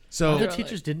weren't. So Other Really?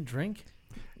 teachers didn't drink.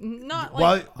 Not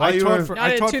like while I you taught were for Not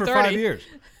I at taught for 2:30. 5 years,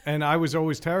 and I was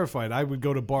always terrified. I would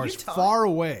go to bars far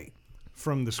away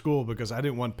from the school because I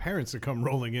didn't want parents to come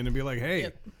rolling in and be like, "Hey,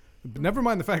 Yep. never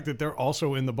mind the fact that they're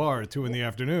also in the bar at 2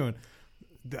 p.m.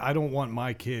 I don't want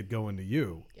my kid going to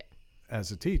you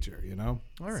as a teacher." You know,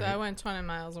 so I went 20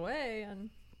 miles away,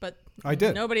 but I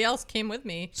did. Nobody else came with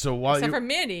me So while except you for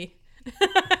Mandy.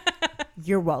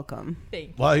 You're welcome. Thank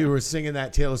you. While you were singing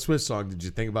that Taylor Swift song, did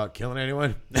you think about killing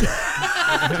anyone?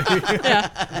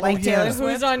 Like Taylor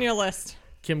Swift. Who's on your list?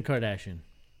 Kim Kardashian.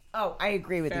 Oh, I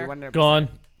agree with Fair. you 100%. Gone.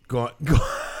 Gone.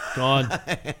 Gone.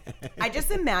 I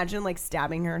just imagine like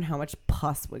stabbing her and how much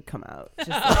pus would come out.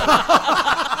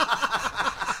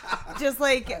 Just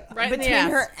like Right in the between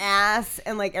ass. her ass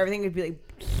and like everything would be like.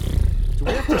 Do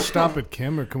we have to stop at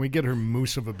Kim, or can we get her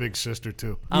moose of a big sister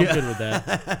too? I'm good with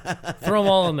that. Throw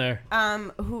them all in there.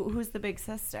 Who's the big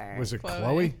sister? Was it Chloe.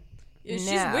 Chloe? Yeah,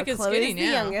 she's No, wicked Chloe's skinny the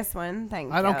now. youngest one.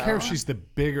 Thank I don't you. care if she's the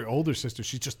bigger, older sister.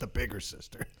 She's just the bigger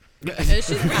sister. Yeah,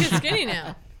 she's wicked skinny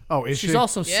now. Oh, is She's she?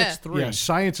 also Yeah. 6'3". Yeah,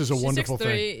 science is a She's wonderful 6'3".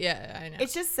 thing. Yeah, I know.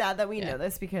 It's just sad that we Yeah. know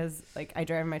this because like I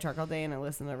drive in my truck all day and I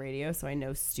listen to the radio, so I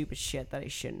know stupid shit that I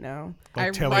shouldn't know. Like I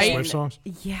Taylor write- Swift songs.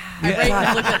 Yeah. I write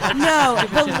and look at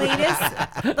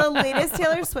No, the latest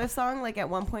Taylor Swift song, like at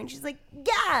one point she's like,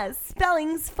 yeah,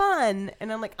 spelling's fun.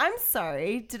 And I'm like, I'm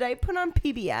sorry, did I put on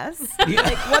PBS?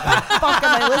 Like, what the fuck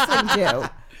am I listening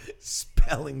to?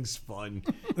 Spelling's fun.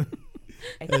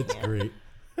 I That's can't. great.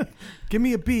 Give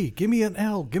me a B. Give me an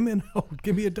L. Give me an O.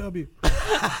 Give me a W.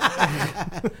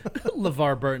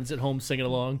 LeVar Burton's at home singing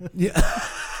along.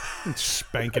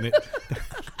 Spanking it.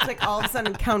 It's like all of a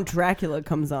sudden Count Dracula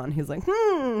comes on. He's like,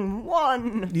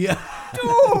 1, Yeah. 2.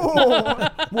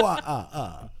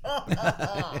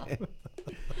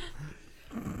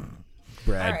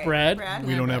 Brad. All right, Brad?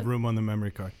 We don't have room on the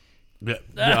memory card. Yeah,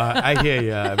 I hear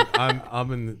you.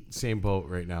 I'm in the same boat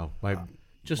right now.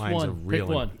 Just mine's a one. Pick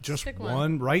reeling. one. Just Pick one.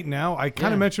 one. Right now. I kind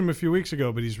of Yeah. mentioned him a few weeks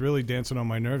ago, but he's really dancing on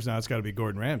my nerves now. It's got to be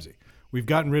Gordon Ramsay. We've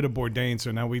gotten rid of Bourdain,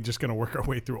 so now we're just going to work our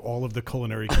way through all of the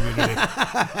culinary community.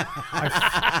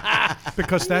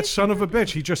 Because that son of a bitch,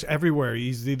 he just everywhere.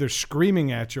 He's either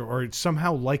screaming at you or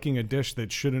somehow liking a dish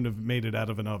that shouldn't have made it out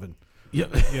of an oven. Yeah.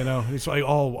 You know, it's like,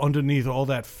 oh, underneath all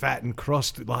that fat and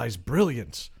crust lies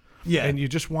brilliance. Yeah. And you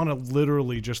just want to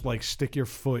literally just like stick your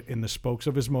foot in the spokes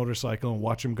of his motorcycle and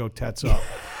watch him go tets up.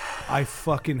 I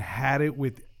fucking had it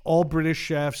with all British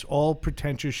chefs, all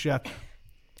pretentious chefs.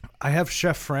 I have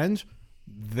chef friends.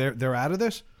 They're out of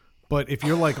this. But if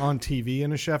you're like on TV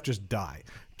and a chef, just die.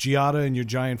 Giada and your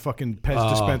giant fucking Pez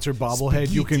dispenser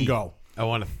bobblehead, you can Spaghetti. go. I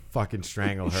want to fucking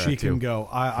strangle her. She too. can go.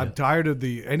 I'm tired of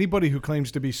anybody who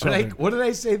claims to be But Southern. what did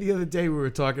I say the other day? We were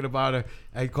talking about her.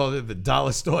 I called her the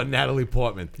dollar store Natalie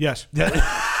Portman. Yes.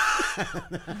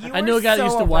 I know a guy that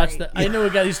used to watch that. I know a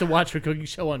guy that used to watch her cooking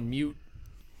show on mute.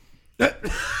 She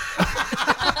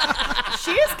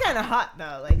is kind of hot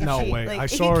though. Like, if No she, way. Like, I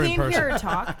if saw you her in came person. Here to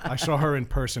talk, I saw her in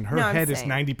person. Her No, I'm head is saying.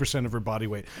 90% of her body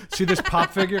weight. See this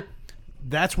pop figure?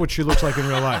 That's what she looks like in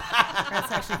real life.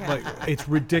 that's actually kind of. Like, it's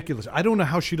ridiculous. I don't know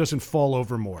how she doesn't fall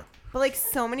over more. But like,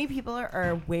 so many people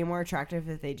are way more attractive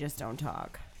if they just don't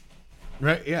talk.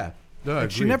 Right? Yeah. No, I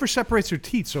She agree. never separates her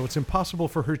teeth, so it's impossible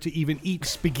for her to even eat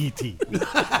spaghetti.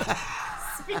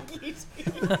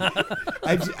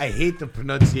 I hate the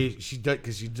pronunciation. She does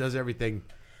because she does everything.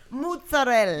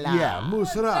 Mozzarella. Yeah,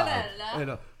 mozzarella.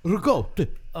 And ricotta.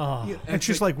 And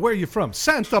she's like, where are you from?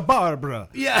 Santa Barbara.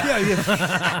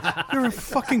 Yeah. You're a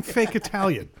fucking fake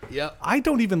Italian. Yep. I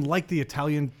don't even like the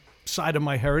Italian side of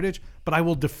my heritage, but I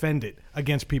will defend it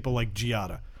against people like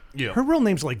Giada. Yeah. Her real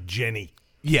name's like Jenny.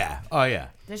 Yeah. Oh yeah.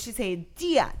 Does she say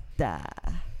dieta?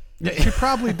 She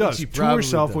probably does. She to probably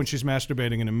herself does. when she's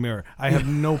masturbating in a mirror. I have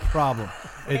no problem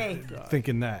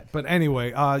thinking that. But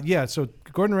anyway, yeah, so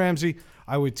Gordon Ramsay,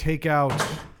 I would take out.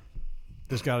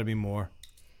 There's got to be more.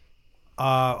 Wait,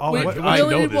 I we know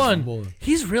only need there's one. more.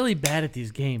 He's really bad at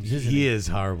these games, isn't he? He is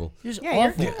horrible. He's Yeah, you're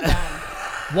awful. kind of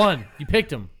bad. One. You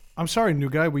picked him. I'm sorry, new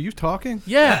guy. Were you talking?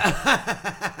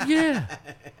 Yeah. Yeah.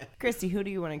 Christy, who do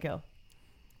you want to kill?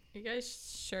 You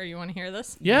guys sure you want to hear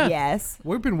this? Yeah. Yes.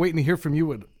 We've been waiting to hear from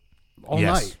you all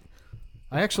Yes. night.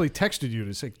 I actually texted you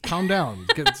to say, calm down.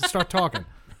 Start talking.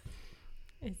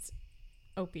 It's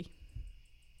Opie.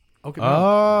 Okay.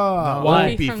 Oh,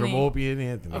 Why? Opie From from the- Opie and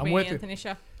Anthony. Opie with you. Anthony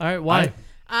show. All right. Why?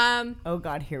 Oh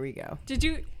God, here we go. Did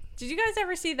you guys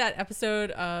ever see that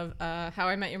episode of How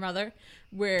I Met Your Mother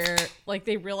where like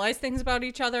they realize things about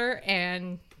each other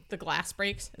and the glass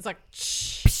breaks? It's like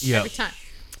shh, Yeah. every time.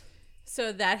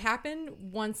 So that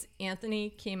happened once Anthony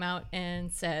came out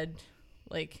and said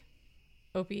like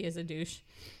Opie is a douche.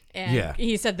 And Yeah.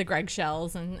 he said the Greg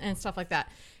shells and stuff like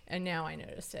that. And now I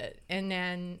noticed it. And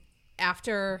then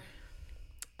after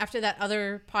that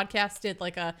other podcast did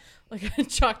like a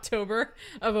Chalktober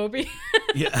of Opie.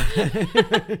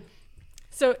 Yeah.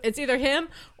 So it's either him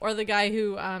or the guy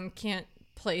who can't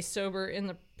play sober in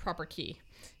the proper key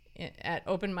at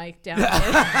open mic down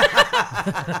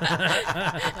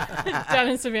down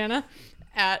in Savannah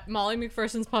at Molly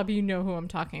McPherson's pub. You know who I'm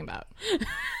talking about.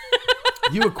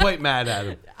 You were quite mad at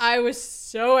him. I was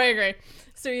so angry.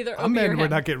 So either Opie I'm or mad we're him.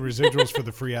 not getting residuals for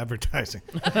the free advertising.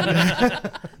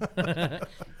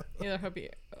 Either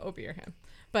Opie or him.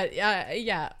 But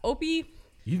yeah, Opie.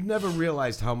 You never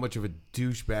realized how much of a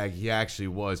douchebag he actually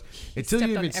was until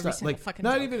stepped you on even every start. single Like, fucking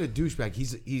not joke. even a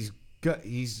douchebag.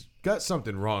 He's got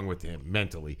something wrong with him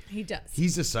mentally. He does.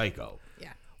 He's a psycho.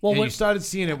 Yeah. Well, And when, you started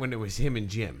seeing it when it was him and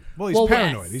Jim. Well, he's Well,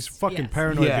 paranoid. yes, He's fucking yes.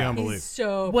 paranoid Yeah. beyond belief. He's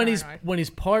so when paranoid.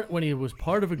 when he was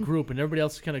part of a group and everybody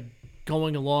else is kind of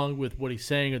going along with what he's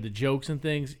saying or the jokes and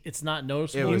things, it's not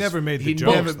noticeable. He never made the he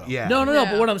jokes, never- though. Yeah. No. Yeah.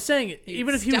 But what I'm saying,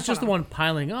 even if he was step just on the him. one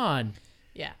piling on,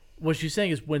 Yeah. what she's saying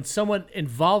is when someone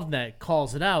involved in that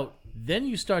calls it out, then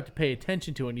you start to pay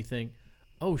attention to it and you think,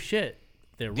 oh shit,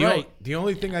 they're right. The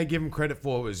only thing I give him credit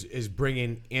for is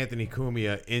bringing Anthony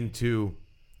Cumia into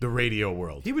the radio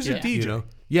world. He was a DJ. You know?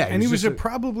 Yeah, And he was just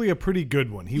probably a pretty good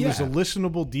one. He was a Yeah.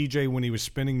 listenable DJ when he was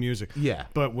spinning music. Yeah.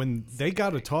 But when they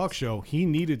got a talk show, he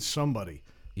needed somebody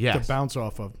Yes. to bounce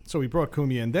off of. So he brought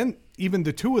Kumia, and then even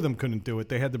the two of them couldn't do it.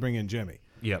 They had to bring in Jimmy.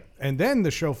 Yep. And then the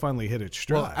show finally hit its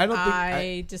stride. Well, I don't think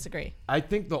I disagree. I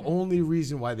think the only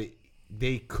reason why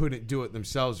they couldn't do it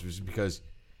themselves was because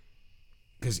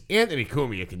Anthony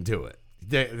Cumia can do it.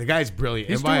 The guy's brilliant.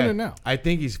 He's And by- doing it now. I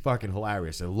think he's fucking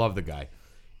hilarious. I love the guy.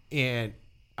 And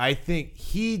I think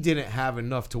he didn't have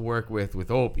enough to work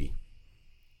with Opie.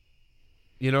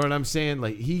 You know what I'm saying?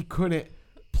 Like, he couldn't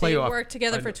play They off. worked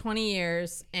together for 20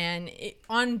 years, and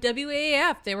on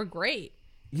WAAF they were great.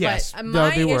 Yes. But No,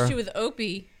 my they were. issue with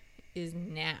Opie is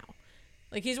now.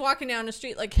 Like, he's walking down the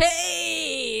street like,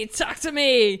 hey, talk to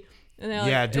me. And they're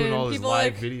Yeah, like, doing and all his people are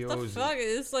live like, videos What and- the fuck?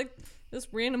 It's like this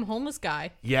random homeless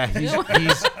guy. Yeah, he's like,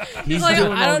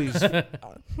 doing I all don't- these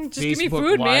Just give me Facebook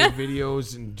food, live man.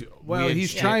 videos and Well, weird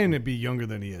he's shit. trying to be younger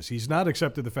than he is. He's not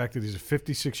accepted the fact that he's a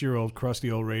 56-year-old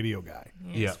crusty old radio guy.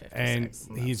 Yeah. And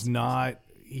 56.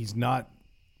 he's not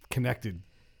connected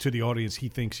to the audience he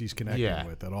thinks he's connected Yeah.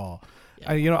 with at all.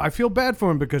 I feel bad for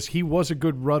him because he was a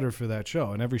good rudder for that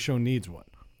show, and every show needs one.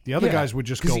 The other Yeah, guys would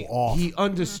just 'cause go off. He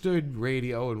understood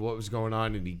radio and what was going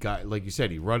on, and he got, like you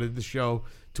said, he rutted the show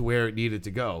to where it needed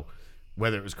to go.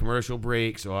 Whether it was commercial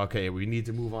breaks or, okay, we need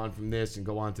to move on from this and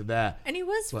go on to that. And he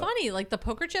was funny, like the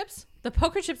poker chips. The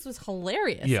poker chips was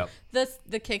hilarious. Yep.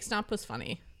 The cake stomp was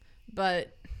funny,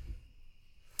 but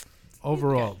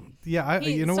Overall, you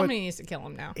know what? somebody needs to kill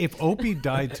him now. If Opie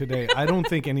died today, I don't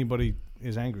think anybody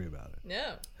is angry about it.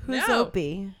 No, Who's no.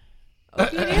 Opie?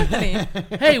 Opie and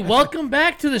Anthony. Hey, welcome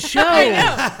back to the show. I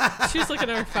know. She's looking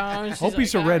at her phone. She's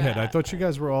Opie's like, a redhead. "Ah." I thought you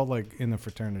guys were all like in the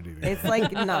fraternity together. It's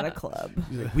like not a club.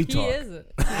 We He talk. isn't.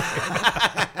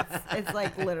 It's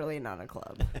like literally not a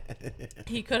club.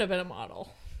 He could have been a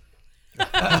model.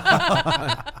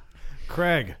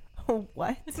 Craig.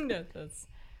 What? No, that's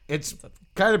It's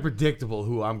kind of predictable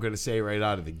who I'm going to say right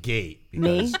out of the gate. Me?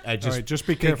 Because I All just right, just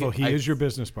be think careful. it- He I- is your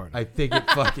business partner. I think it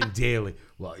fucking daily.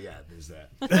 Well, yeah, there's that.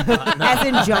 As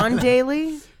in John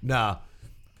Daly? Nah,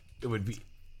 it would be.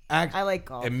 I like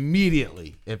golf.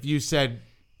 Immediately, if you said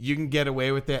you can get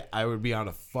away with it, I would be on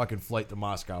a fucking flight to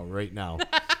Moscow right now,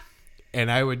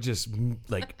 and I would just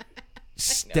like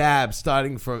stab,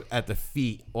 starting from at the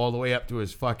feet all the way up to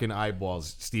his fucking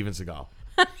eyeballs, Steven Seagal.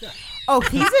 Oh,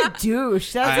 he's a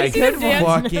douche. That's I a good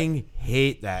one. fucking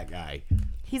hate that guy.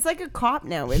 He's like a cop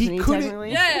now, isn't he? couldn't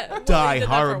Technically? yeah. well, he Die did that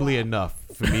for a horribly while. enough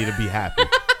for me to be happy.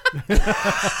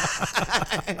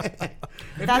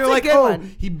 If That's you're a like, good oh,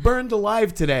 one. he burned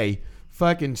alive today,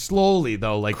 fucking slowly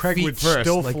though, like Craig feet would first,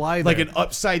 still like, fly like there. an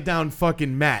upside down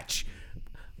fucking match.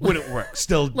 Wouldn't work.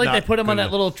 Still, Like not they put him on good that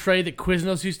enough. little tray that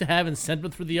Quiznos used to have and sent him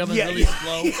through the oven Yeah, really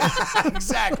yeah. slow.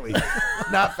 Exactly.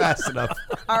 Not fast enough.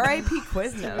 R.I.P.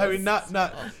 Quiznos. I mean,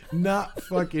 not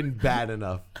fucking bad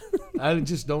enough. I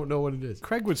just don't know what it is.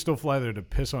 Craig would still fly there to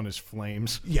piss on his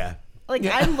flames. Yeah. Like,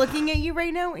 I'm looking at you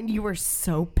right now, and you are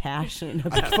so passionate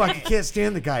I about fucking can't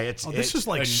stand the guy. It's This is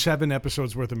like an- 7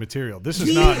 episodes worth of material. This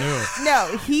is not new.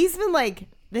 No, he's been like,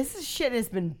 this shit has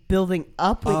been building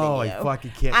up within Oh, you. I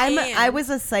fucking can't. I was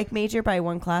a psych major by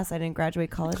one class. I didn't graduate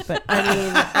college, but I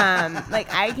mean,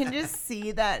 like, I can just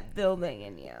see that building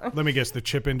in you. Let me guess, the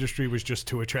chip industry was just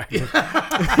too attractive.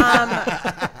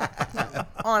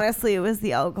 Honestly, it was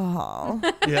the alcohol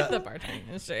The bartending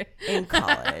industry. in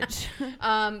college.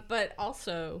 But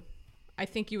also, I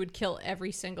think you would kill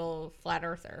every single flat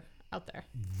earther out there.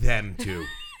 Them too.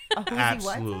 Oh, who's he, what?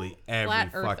 Absolutely every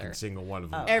Flat fucking earther. single one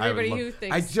of them. Everybody I would who love-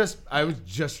 thinks- I was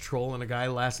just trolling a guy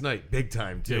last night, big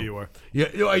time too. Yeah, you were.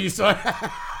 Yeah, you saw.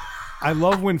 I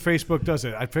love when Facebook does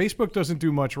it. Facebook doesn't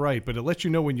do much right, but it lets you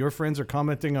know when your friends are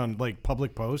commenting on like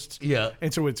public posts. Yeah.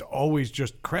 And so it's always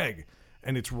just Craig,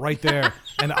 and it's right there.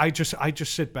 And I just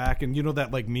sit back, and you know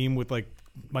that like meme with like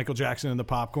Michael Jackson and the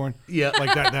popcorn. Yeah.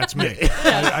 Like that's me.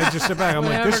 I just sit back. I'm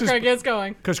like, Wherever this is Craig is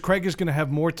going. because Craig is going to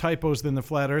have more typos than the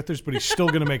flat earthers, but he's still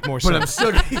going to make more But I'm sense.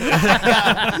 still.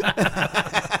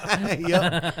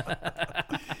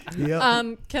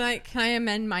 Yep. Can I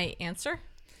amend my answer?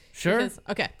 Sure. Because,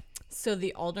 okay, so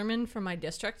the alderman from my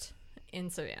district in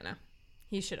Savannah,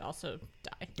 he should also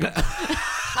die.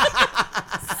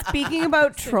 Speaking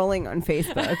about trolling on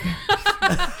Facebook,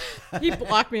 He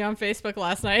blocked me on Facebook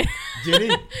last night. Did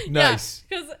he? Nice.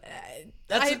 Because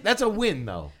That's a win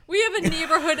though. we have a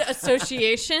neighborhood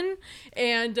association,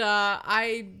 and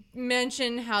I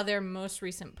mentioned how their most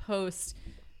recent post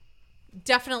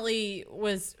definitely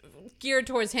was geared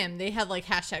towards him. They had like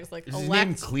hashtags like Is his name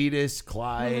elect. Cletus,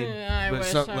 Clyde? I but wish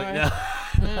something I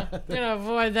like gonna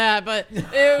avoid that, but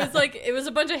it was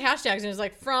a bunch of hashtags, and it was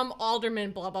like from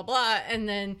alderman blah blah blah, and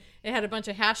then it had a bunch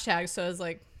of hashtags. So I was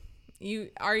like,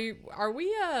 are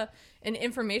we an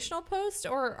informational post,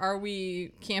 or are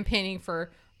we campaigning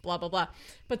for blah blah blah?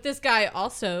 But this guy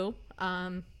also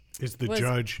Is the was-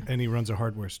 judge, and he runs a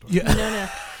hardware store.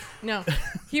 no,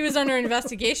 he was under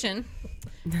investigation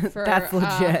for that's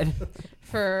legit.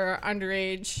 for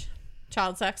underage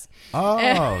child sex. Oh,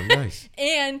 nice.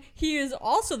 And he is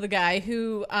also the guy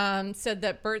who said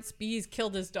that Burt's Bees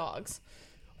killed his dogs.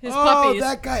 His Oh, puppies.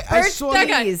 that guy. I Burt's saw that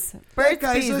guy. Bees. Burt's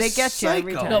guy's Bees. a They get you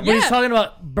every psycho. time. No, but Yeah. he's talking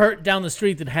about Bert down the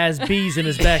street that has bees in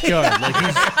his backyard. Like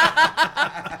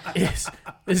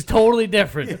it's totally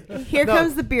different. Here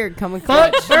comes the beard coming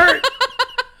Fuck close. Bert.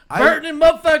 Bert and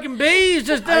motherfucking bees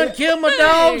just done killed my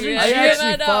dogs and Yeah.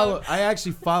 shit. I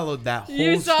actually followed that whole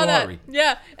You saw story. that,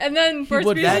 yeah. And then Burt's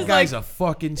would- Bees That is guy's like, a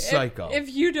fucking psycho. if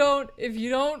you don't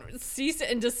cease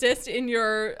and desist in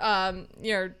your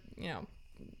bad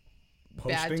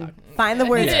Posting? talk. Find the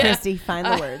words, Yeah. Christy. Find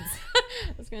the words. I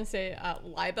was gonna say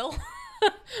libel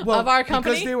Well, of our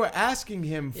company. because they were asking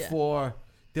him for.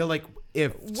 They're like,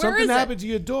 if something is it? happened to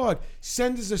your dog,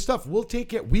 send us the stuff. We'll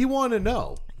take it. We want to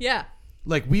know. Yeah.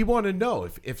 Like, we want to know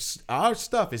if our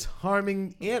stuff is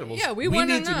harming animals. Yeah, we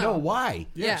wanna need to know. know why.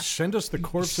 Yeah. Send us the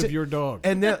corpse of your dog.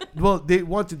 And then, well, they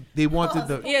wanted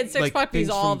the. He had 6 like, puppies. things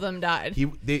All of from- them died.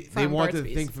 They from wanted Burt's the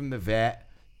Bees. thing from the vet,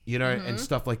 and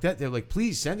stuff like that. They're like,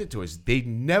 please send it to us. They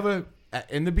never,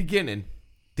 in the beginning,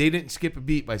 they didn't skip a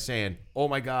beat by saying, oh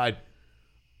my God,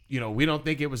 we don't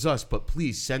think it was us, but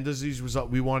please send us these results.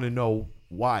 We want to know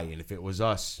why. And if it was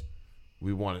us,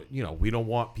 we want to, we don't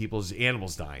want people's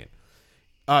animals dying.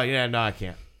 Oh, yeah, no, I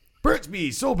can't. Burt's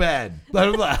Bees, so bad.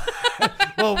 Blah, blah, blah.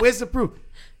 Well, where's the proof?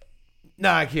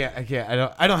 No, I can't.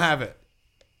 I don't have it.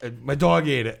 My dog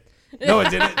ate it. No, it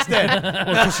didn't. It's dead. Well,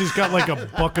 because she's got like a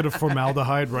bucket of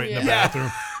formaldehyde right in the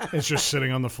bathroom. It's just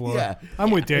sitting on the floor. Yeah.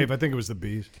 I'm with Dave. I think it was the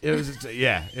bees. It was,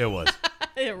 it was.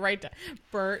 right there.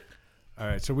 Bert. All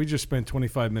right, so we just spent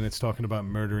 25 minutes talking about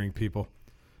murdering people.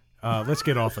 Let's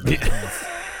get off of that.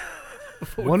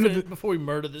 Before we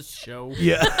murder this show.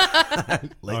 Yeah.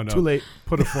 Oh, no. Too late.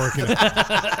 Put a fork in it.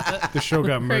 The show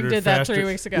got Craig murdered did that faster. 3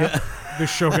 weeks ago. This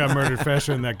show got murdered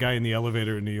faster than that guy in the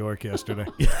elevator in New York yesterday.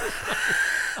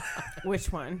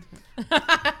 Which one?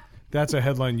 That's a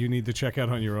headline you need to check out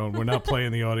on your own. We're not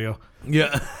playing the audio.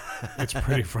 Yeah. It's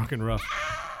pretty fucking rough.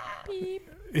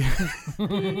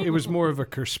 It was more of a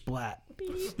kersplat.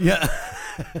 Yeah.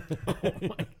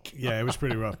 Yeah, it was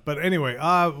pretty rough. But anyway,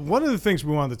 one of the things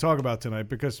we wanted to talk about tonight,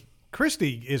 because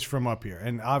Christy is from up here,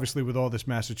 and obviously with all this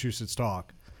Massachusetts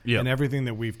talk and everything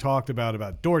that we've talked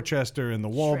about Dorchester and the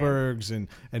Wahlbergs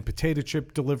and potato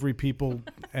chip delivery people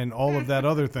and all of that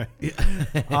other thing.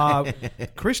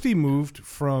 Christy moved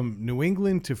from New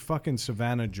England to fucking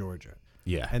Savannah, Georgia.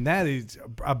 Yeah. And that is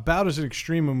about as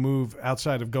extreme a move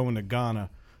outside of going to Ghana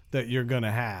that you're going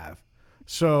to have.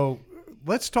 So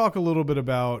let's talk a little bit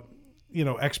about,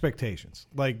 expectations.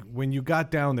 Like when you got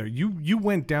down there, you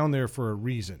went down there for a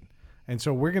reason. And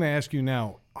so we're going to ask you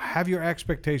now, have your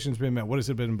expectations been met? What has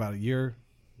it been, about a year,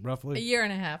 roughly? A year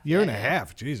and a half. Year and a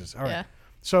half. Jesus. All right. Yeah.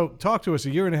 So talk to us. A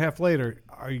year and a half later,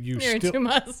 are you Year and 2 still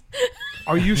months.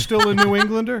 are you still a New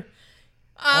Englander?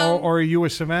 Or are you a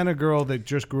Savannah girl that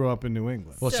just grew up in New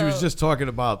England? Well, she was So- just talking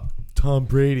about Tom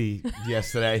Brady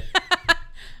yesterday.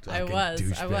 I Fucking was.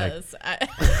 douchebag.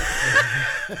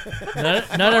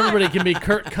 Not everybody can be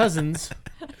Kirk Cousins.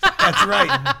 That's right.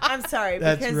 I'm sorry,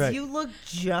 That's because right. you look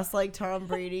just like Tom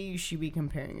Brady. You should be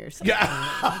comparing yourself.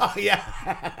 Yeah.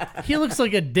 Yeah. He looks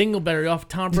like a dingleberry off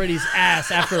Tom Brady's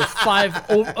ass after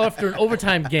an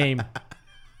overtime game.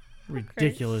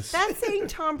 Ridiculous. That's saying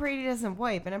Tom Brady doesn't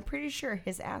wipe, and I'm pretty sure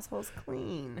his asshole's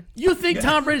clean. You think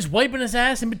Tom Brady's wiping his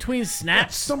ass in between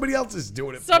snaps? Somebody else is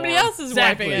doing it. Somebody for him. else is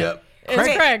Exactly. wiping it. Yep. It's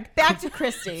Okay, Craig. Back to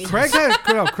Christy. Craig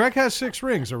has 6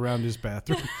 rings around his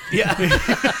bathroom. Yeah.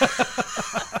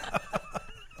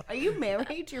 Are you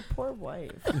married to your poor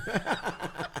wife?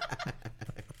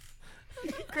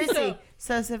 Christy,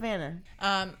 so Savannah.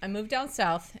 I moved down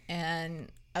south, and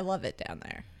I love it down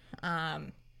there.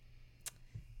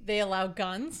 They allow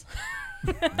guns,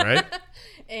 Right?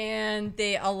 and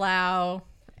they allow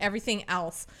everything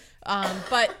else.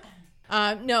 But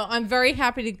no, I'm very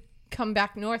happy to come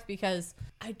back north because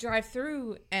I drive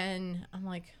through, and I'm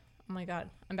like, oh my God,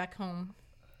 I'm back home.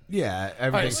 Yeah,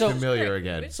 everything's so- familiar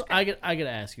again. So I got to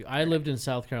ask you. I lived in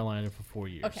South Carolina for 4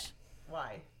 years. Okay.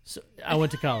 Why? So I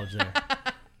went to college there.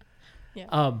 Yeah.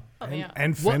 Um, Help me out.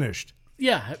 And finished.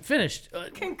 yeah, finished.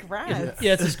 Congrats.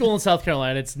 Yeah, it's a school in South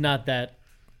Carolina. It's not that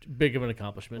big of an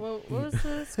accomplishment. What was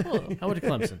the school? I went to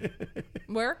Clemson.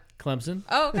 Where? Clemson.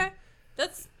 Oh, okay.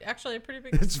 That's actually a pretty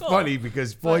big It's school. funny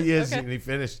because 4 But, years okay. and he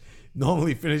finished.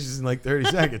 Normally finishes in like 30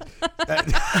 seconds.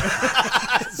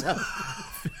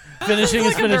 Finishing is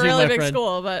Like a finishing, really my big friend.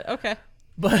 school, but okay.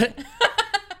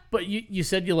 But you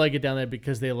said you like it down there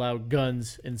because they allow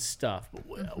guns and stuff.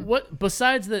 What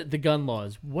besides the gun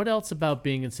laws? What else about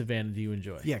being in Savannah do you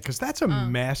enjoy? Yeah, because that's a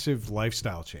massive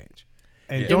lifestyle change.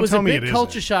 And It don't was tell a me big it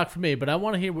culture isn't. shock for me, but I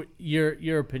want to hear what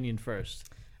your opinion first.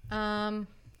 In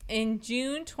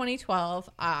June 2012,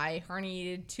 I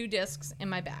herniated 2 discs in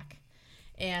my back,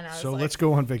 and I was So like, let's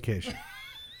go on vacation.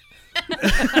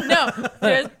 no,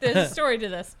 there's a story to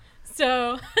this.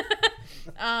 So,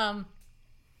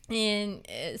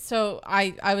 so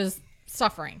I was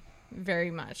suffering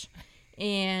very much,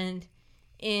 and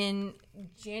in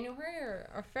January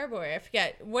or February, I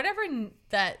forget, whatever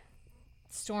that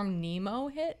storm Nemo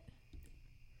hit.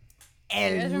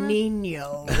 El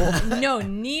Nino. No,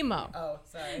 Nemo. Oh,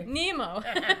 sorry. Nemo.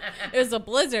 It was a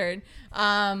blizzard.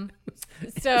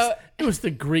 So It was the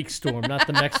Greek storm, not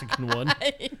the Mexican one.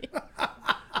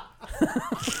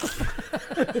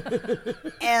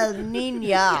 El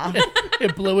Nino.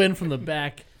 It blew in from the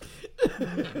back. I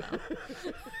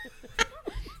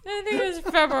think it was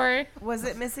February. Was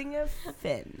it missing a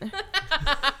fin?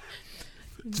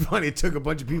 It's funny. It took a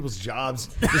bunch of people's jobs.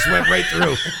 Just went right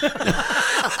through.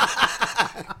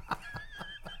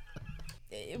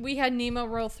 We had Nemo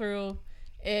roll through.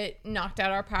 It knocked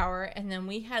out our power, and then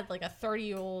we had like a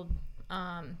 30-year-old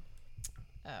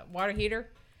water heater.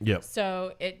 Yep.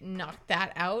 So it knocked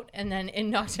that out, and then it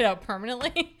knocked it out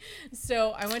permanently.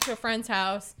 So I went to a friend's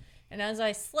house, and as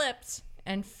I slipped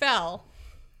and fell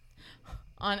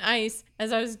on ice,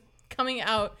 as I was coming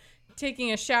out,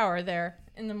 taking a shower there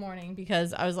in the morning,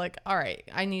 because I was like, all right,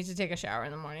 I need to take a shower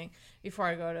in the morning before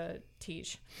I go to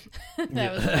teach.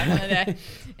 That was back in the day.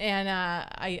 And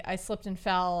I slipped and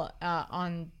fell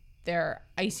on their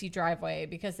icy driveway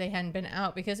because they hadn't been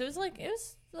out, because it was like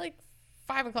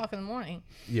 5 o'clock in the morning.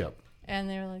 Yep. And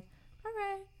they were like, all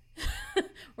right,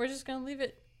 we're just going to leave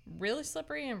it really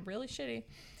slippery and really shitty.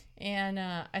 And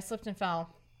I slipped and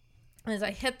fell. As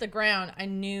I hit the ground, I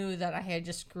knew that I had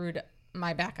just screwed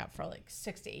my back up for like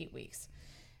 6 to 8 weeks.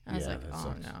 I was like, that oh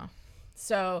sucks. no.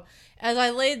 So as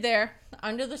I laid there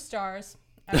under the stars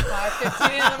at 5:15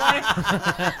 in the morning,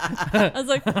 I was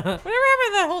like, whatever happened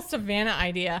to that whole Savannah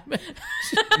idea?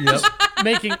 Yep.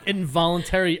 Making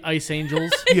involuntary ice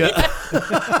angels. Yeah.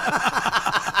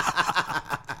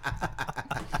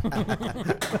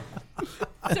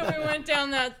 So we went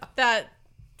down that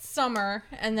summer,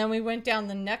 and then we went down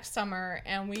the next summer,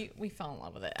 and we fell in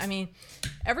love with it. I mean,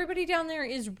 everybody down there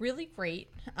is really great,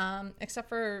 except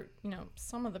for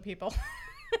some of the people.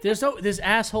 There's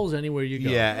assholes anywhere you go.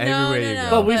 Yeah. No, Everywhere you no, go.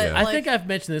 no. But But, I like- think I've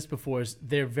mentioned this before. Is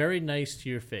they're very nice to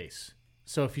your face.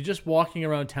 So if you're just walking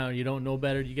around town, you don't know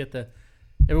better. You get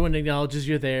everyone acknowledges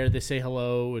you're there. They say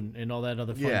hello and all that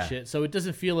other fun Yeah. shit. So it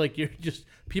doesn't feel like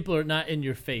people are not in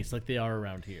your face like they are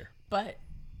around here. But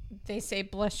they say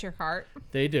bless your heart,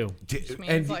 They do. which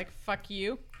means And like fuck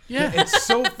you. Yeah. it's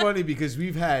so funny because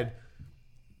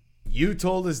you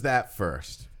told us that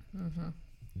first.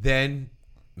 Then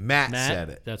Matt said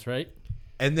it. That's right.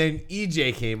 And then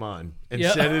EJ came on and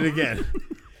Yep. said it again.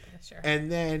 Sure. And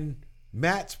then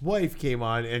Matt's wife came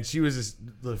on and she was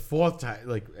the 4th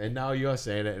time. And now you're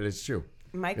saying it and it's true.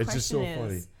 My It's question just so is,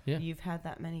 funny. Yeah. you've had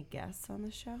that many guests on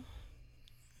the show?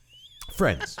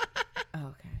 Friends. Oh,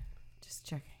 okay. Just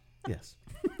checking. Yes.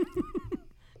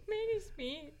 Maybe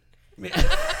sweet.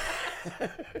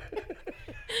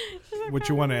 What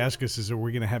you want to ask us is, are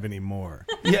we going to have any more?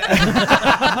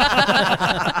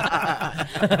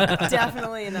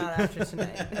 Definitely not after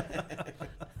tonight.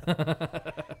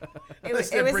 It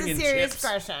was a bringing serious chips.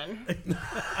 question.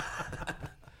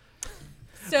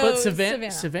 So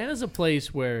But Savannah's a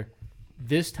place where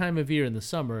this time of year in the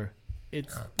summer,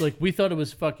 it's like we thought it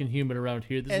was fucking humid around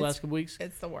here this last couple weeks.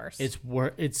 It's the worst.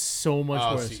 It's so much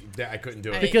Oh, worse. see, I couldn't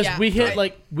do it. Because Yeah. we hit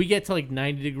we get to like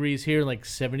 90 degrees here and like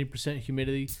 70%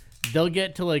 humidity. They'll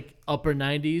get to like upper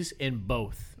 90s in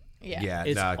both. yeah,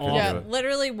 It's I couldn't Yeah, do it.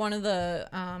 literally one of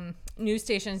the news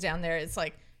stations down there. It's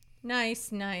like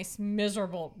nice,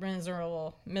 miserable.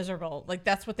 Like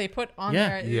that's what they put on Yeah.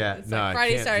 there. Yeah, It's no, I like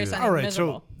Friday, can't Saturday, do that. Sunday, All right,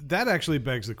 miserable. so that actually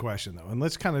begs the question, though, and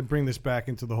let's kind of bring this back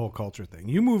into the whole culture thing.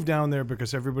 You moved down there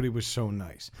because everybody was so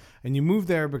nice, and you moved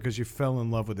there because you fell in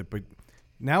love with it. But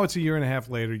now it's a year and a half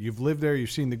later. You've lived there.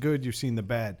 You've seen the good. You've seen the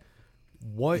bad. You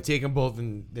What? take them both,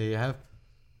 and there you have.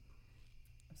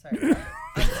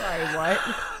 I'm sorry, what?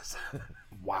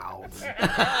 Wow.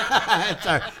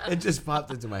 Sorry, it just popped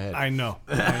into my head. I know.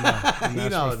 And that's You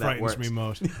know what that frightens works. me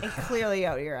most. And clearly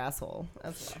out your asshole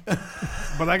as well.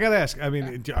 But I gotta ask. I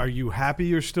mean, are you happy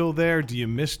you're still there? Do you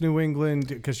miss New England?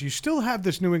 Because you still have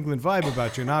this New England vibe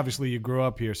about you, and obviously you grew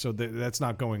up here, so that's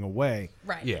not going away.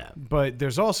 Right. Yeah. But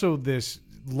there's also this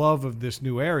love of this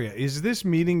new area. Is this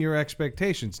meeting your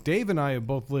expectations? Dave and I have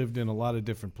both lived in a lot of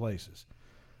different places.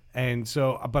 And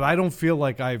so, but I don't feel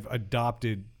like I've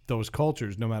adopted those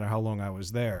cultures no matter how long I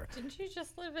was there. Didn't you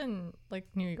just live in like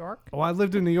New York? Oh, I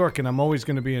lived in New York and I'm always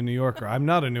going to be a New Yorker. I'm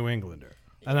not a New Englander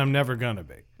and I'm never going to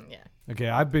be. Yeah. Okay,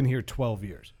 I've been here 12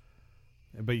 years,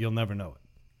 but you'll never know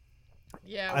it.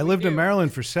 Yeah. I we lived in do.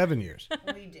 Maryland for 7 years.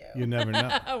 We do. You never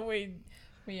know.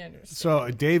 We understand. So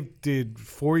Dave did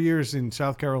 4 years in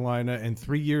South Carolina and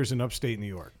 3 years in upstate New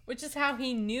York. Which is how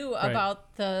he knew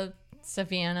about the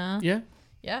Savannah. Yeah.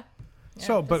 Yeah.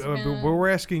 So, the but Savannah- we're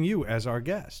asking you as our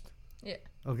guest. yeah.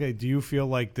 Okay, do you feel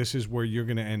like this is where you're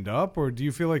going to end up, or do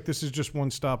you feel like this is just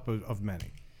one stop of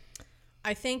many?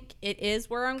 I think it is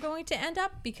where I'm going to end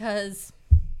up because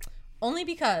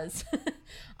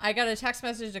I got a text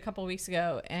message a couple weeks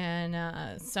ago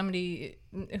and somebody,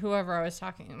 whoever I was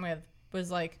talking with, was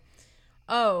like,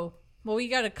 "Oh, well, we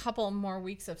got a couple more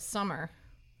weeks of summer."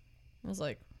 I was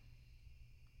like,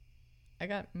 "I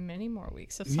got many more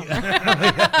weeks of summer."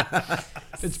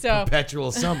 It's So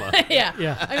perpetual summer. yeah.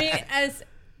 Yeah. I mean,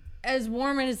 as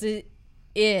warm as it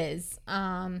is,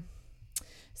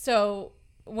 so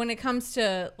when it comes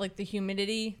to like the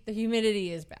humidity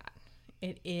is bad.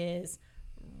 It is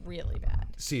really bad.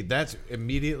 See, that's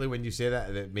immediately when you say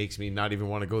that, that makes me not even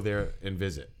want to go there and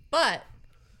visit.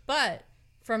 But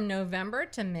from November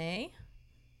to May,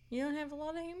 you don't have a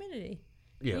lot of humidity.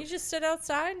 Yeah. You just sit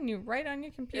outside and you write on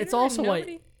your computer. It's also and why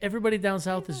nobody, everybody down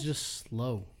south is just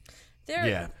slow.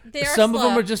 Yeah. they are Some of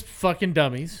them slow. are just fucking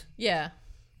dummies, yeah.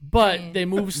 but they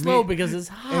move slow because it's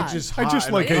hot. It's just I hot just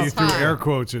and like how you is threw hot. air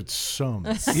quotes at some.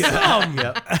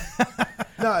 Yeah.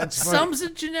 No, it's funny. Some's a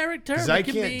generic term. Because It I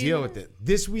can can't be- deal with it.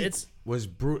 This week it's- was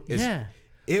brutal. Yeah.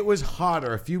 It was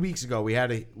hotter. A few weeks ago, we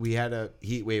had a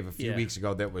heat wave a few Yeah. weeks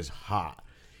ago that was hot.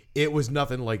 It was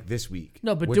nothing like this week.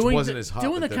 No, but which doing wasn't the, as hot.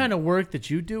 doing but the kind of work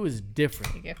that you do is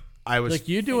different. Yeah. I was Like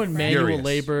you doing manual furious.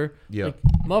 labor. Yeah. Like,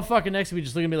 motherfucker next to me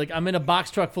just looking at me like I'm in a box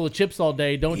truck full of chips all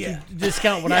day. Don't Yeah. you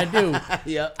discount what I do.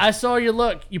 Yeah. I saw your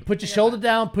look. You put your shoulder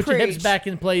down, put your hips Preach. back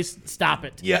in place, stop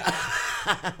it. Yeah.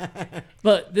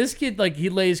 But this kid, like, he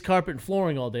lays carpet and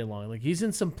flooring all day long. Like, he's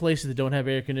in some places that don't have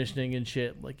air conditioning and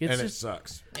shit. Like, it's And it just,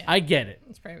 sucks. I get it.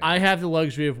 It's pretty I have the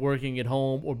luxury of working at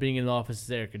home or being in an office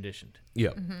that's air conditioned. Yeah.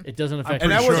 It doesn't affect And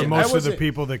me. I I'm sure wasn't- most of the wasn't-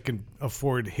 people that can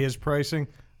afford his pricing,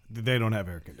 they don't have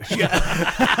air conditioning.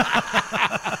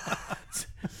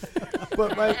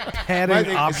 But my Padding my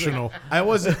thing is, like, optional. I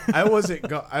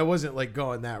wasn't like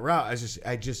going that route.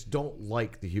 I just don't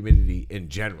like the humidity in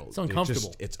general. It's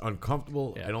uncomfortable. It's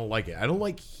uncomfortable. Yeah. I don't like it. I don't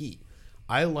like heat.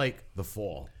 I like the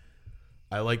fall.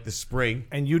 I like the spring.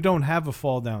 And you don't have a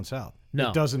fall down south. No.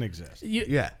 It doesn't exist.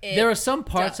 Yeah. There are some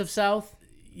parts does. of South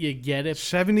you get it.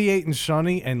 78 and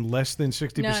sunny and less than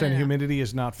 60% No. humidity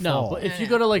is not No, fall. but if you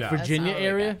go to like No. Virginia That's not really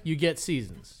area, bad. you get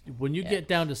seasons. When you get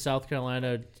down to South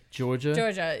Carolina,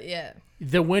 Georgia, yeah.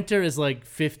 the winter is like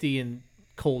 50 and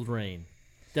cold rain.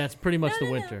 That's pretty much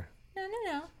the winter.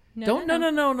 No. Don't no.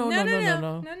 No.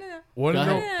 One of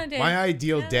Go the- ahead. No, Dave. my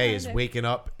ideal No, day no, is Dave. waking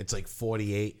up. It's like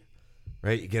 48.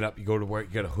 Right? You get up, you go to work,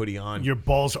 you got a hoodie on. Your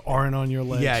balls aren't on your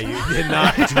legs. Yeah, you're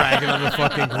not dragging on the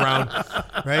fucking ground,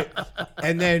 right?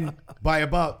 And then by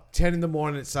about 10 in the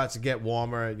morning, it starts to get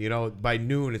warmer. And, you know, by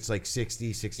noon, it's like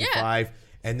 60, 65.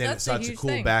 And then That's it a starts to huge cool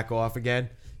thing. back off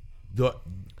again. The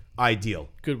ideal.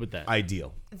 Good with that.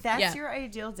 Ideal. That's Yeah. your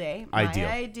ideal day. Ideal.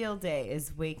 My ideal day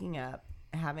is waking up,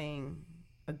 having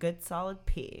a good solid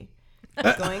pee,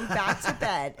 going back to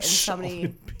bed and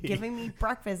somebody giving me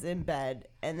breakfast in bed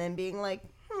and then being like,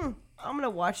 I'm going to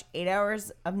watch 8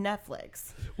 hours of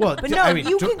Netflix. Well, But no,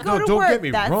 you can go to don't work. get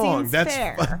me That wrong. seems That's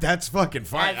fair. that's fucking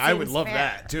fine. That I would seems love fair.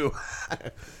 that too.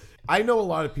 I know a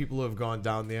lot of people who have gone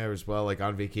down there as well, like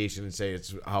on vacation, and say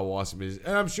it's how awesome it is,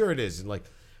 and I'm sure it is. And like,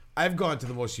 I've gone to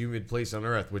the most humid place on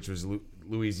earth, which was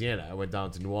Louisiana. I went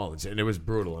down to New Orleans, and it was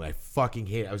brutal, and I fucking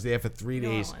hate it. I was there for 3 New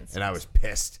days, Orleans. and I was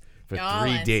pissed for New 3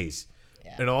 Orleans. days,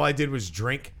 Yeah. and all I did was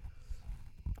drink.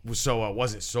 So I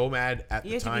wasn't so mad at You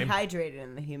the have to time, be hydrated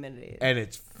in the humidity. and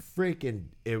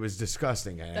it was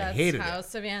disgusting. And I That's hated how it.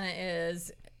 Savannah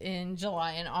is in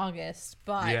July and August.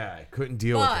 But Yeah, I couldn't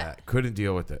deal with that. Couldn't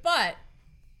deal with it. But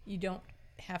you don't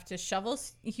have to shovel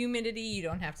humidity. You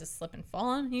don't have to slip and fall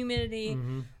on humidity.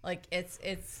 Like it's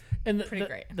And pretty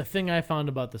great. The thing I found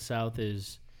about the South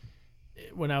is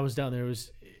when I was down there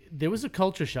was a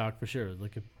culture shock for sure,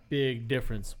 like a big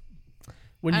difference.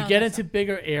 When I you don't get think into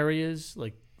bigger areas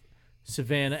like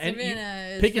Savannah, and Savannah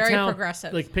is pick a very town,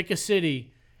 progressive. like pick a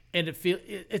city, and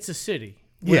it's a city,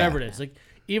 whatever it is. Like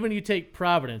even you take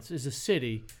Providence is a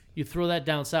city, you throw that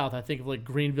down south. I think of like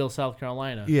Greenville, South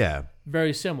Carolina. Yeah.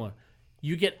 Very similar.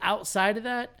 You get outside of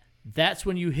that, that's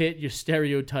when you hit your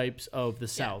stereotypes of the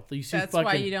South. You see That's fucking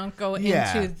why you don't go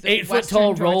Yeah. into the 8 foot Western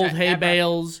tall Georgia rolled hay ever.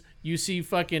 bales. You see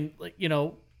fucking like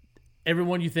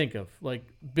everyone you think of, like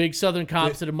big Southern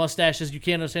cops that have mustaches. You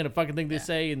can't understand a fucking thing they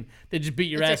say, and they just beat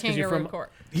your It's ass a because you're kangaroo from.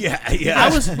 court. Yeah. Yeah. I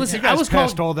was Passed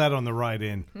called all that on the ride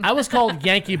in. I was called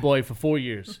Yankee Boy for 4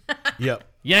 years. Yep.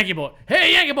 Yankee Boy,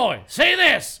 hey Yankee Boy, say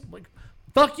this. I'm like,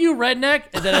 fuck you, redneck,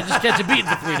 and then I just catch a beating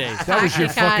for 3 days. That was your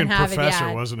You can't fucking have it professor,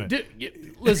 yet. wasn't it?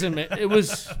 Dude, listen, man, it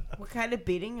was What kind of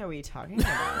beating are we talking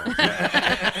about?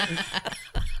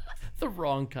 the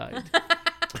wrong kind.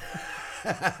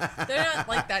 They're not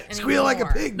like that anymore. Squeal like a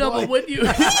pig. No, boy. but when you.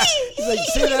 He's like,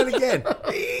 say that again.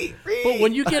 But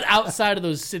when you get outside of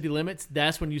those city limits,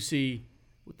 that's when you see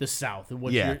the South and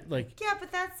what Yeah. you're like. Yeah,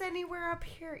 but that's anywhere up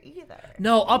here either.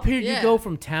 No, up here you Yeah. go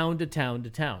from town to town to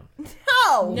town. No.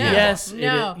 No, Yes, it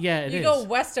no. is. Yeah, it you go is.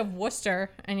 west of Worcester,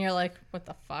 and you're like, what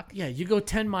the fuck? Yeah, you go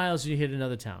 10 miles and you hit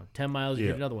another town. 10 miles, you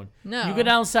Yeah. hit another one. No. You go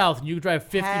down south and you drive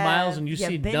 50 miles and you Have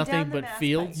see you been nothing down the but Mass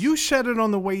fields. Pike? You said it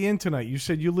on the way in tonight. You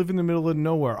said you live in the middle of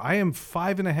nowhere. I am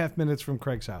 5.5 minutes from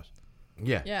Craig's house.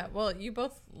 Yeah. Yeah, well, you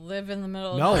both live in the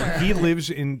middle No, of nowhere. he lives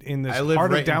in this I live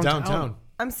part right of downtown. in downtown.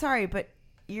 I'm sorry, but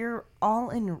you're all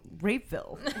in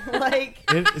Rapeville. Like,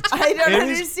 It's- I don't it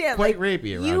is understand. quite like,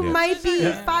 rapey around you here. might be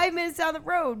 5 minutes down the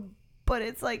road, but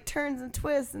it's like turns and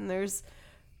twists, and there's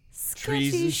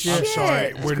Trees sketchy and shit. shit.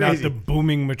 I'm sorry, we're not crazy. the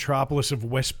booming metropolis of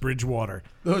West Bridgewater.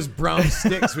 Those brown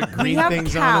sticks with We green have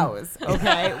things on them. cows,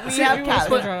 okay? We have cows.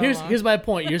 But here's my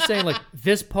point. You're saying like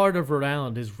this part of Rhode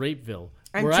Island is Rapeville.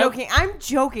 I'm Where joking. I'm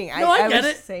joking. No, I get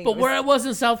was it. saying But where I was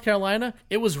in South Carolina,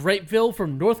 it was Rapeville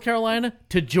from North Carolina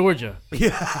to Georgia.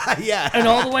 Yeah. And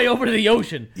all the way over to the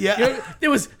ocean. Yeah. You know, there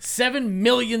was 7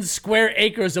 million square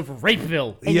acres of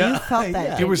Rapeville. and Yeah. you felt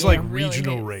that. Yeah. It was didn't like you?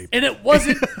 regional hates- rape. And it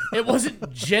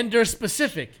wasn't gender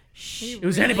specific. It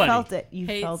was You anybody. felt it. You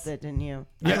Hates- felt it, didn't you?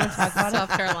 South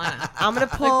Carolina. I'm gonna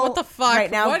pull What the fuck?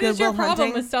 right now. What is your Goodwill problem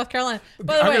Hunting. with South Carolina?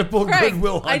 By the I'm way, gonna pull Craig,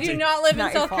 Goodwill I do Hunting. not live in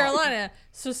Not your South fault. Carolina,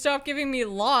 so stop giving me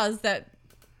laws that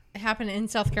happen in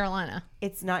South Carolina.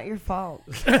 It's not your fault.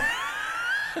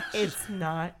 It's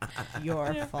not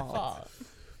your fault.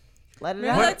 Let it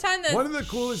Remember out. that time that One of the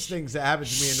coolest things that happened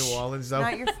to me in New Orleans, though,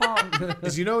 Not your fault.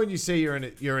 is when you say you're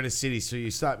in a city, so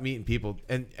you start meeting people,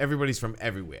 and everybody's from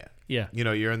everywhere. Yeah. You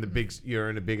know, you're in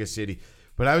a bigger city.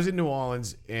 But I was in New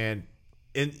Orleans, and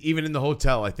even in the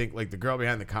hotel, I think like the girl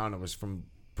behind the counter was from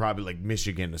probably like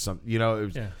Michigan or something. You know,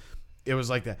 it was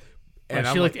like that. And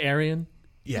She I'm looked like, Aryan.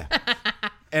 yeah.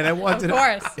 And I wanted Of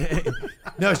course.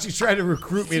 no, she tried to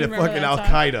recruit me to remember fucking that Al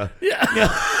time?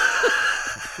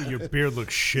 Qaeda. Your beard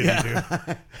looks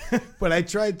shitty, dude. But I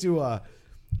tried to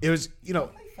it was,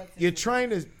 you're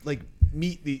trying to like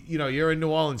meet you're in New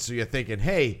Orleans, so you're thinking,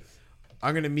 hey,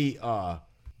 I'm gonna meet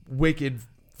wicked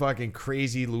fucking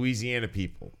crazy Louisiana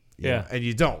people. you know, and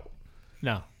you don't.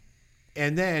 No.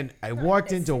 And then I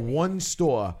walked into one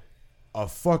store a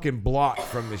fucking block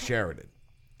from the Sheridan.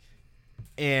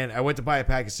 And I went to buy a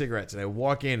pack of cigarettes, and I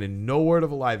walk in, and no word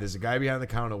of a lie, there's a guy behind the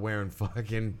counter wearing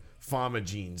fucking farmer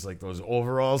jeans, like those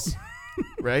overalls,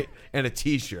 right? And a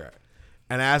T-shirt.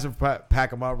 And I asked him for a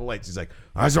pack of Marlboro Lights. He's like,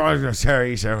 that's what I was going to say.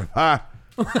 He said, ah.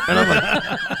 And I'm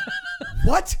like,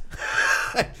 what?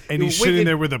 And he's sitting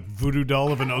there with a voodoo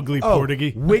doll of an ugly Oh,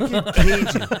 Portuguese.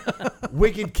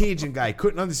 wicked Cajun guy.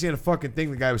 Couldn't understand a fucking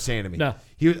thing the guy was saying to me. No.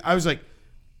 I was like,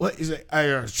 what? He's like,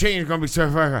 change gonna be so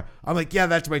far. I'm like, yeah,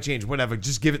 that's my change. Whatever.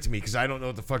 Just give it to me because I don't know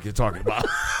what the fuck you're talking about.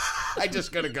 I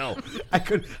just gotta go. I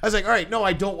was like, all right, no,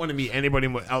 I don't want to meet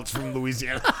anybody else from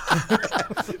Louisiana.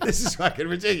 This is fucking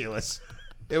ridiculous.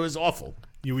 It was awful.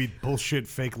 You eat bullshit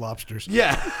fake lobsters.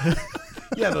 Yeah.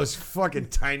 Yeah, those fucking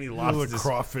tiny Little lobsters.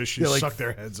 crawfish. You They're like- suck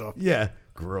their heads off. Yeah,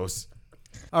 gross.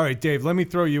 All right, Dave, let me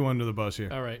throw you under the bus here.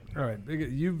 All right. All right.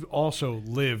 You've also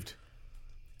lived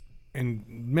in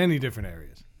many different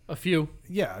areas. A few.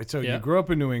 Yeah. So Yeah. you grew up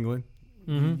in New England.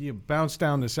 You bounced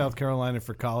down to South Carolina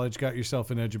for college, got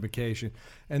yourself an education,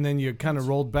 and then you kind of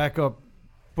rolled back up.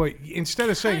 But instead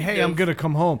of saying, hey, I'm going to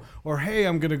come home, or hey,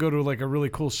 I'm going to go to like a really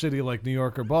cool city like New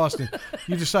York or Boston,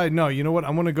 you decide, no, you know what? I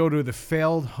want to go to the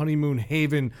failed honeymoon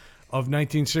haven of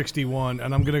 1961,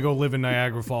 and I'm going to go live in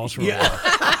Niagara Falls for a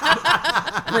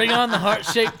while. Bring on the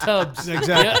heart-shaped tubs.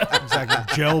 Exactly.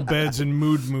 Exactly. Gel beds and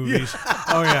mood movies.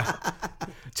 Oh, yeah.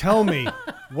 Tell me,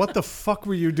 what the fuck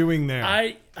were you doing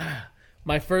there?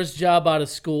 My first job out of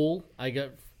school, I got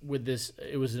with this.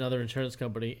 It was another insurance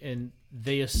company, and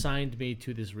they assigned me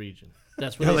to this region.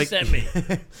 That's where they sent me.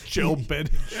 Gel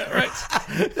bed. Right.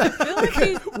 I feel like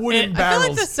Wooden I feel like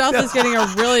barrels. the South is getting a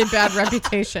really bad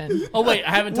reputation. Oh wait,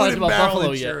 I haven't talked Wooden about barrel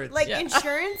Buffalo insurance. Like Yeah.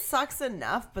 insurance sucks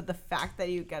enough, but the fact that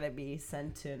you gotta be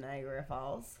sent to Niagara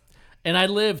Falls yet. And I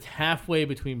lived halfway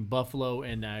between Buffalo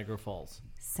and Niagara Falls.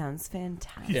 sounds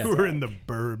fantastic. Yeah. You were in the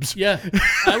burbs. Yeah,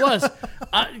 I was.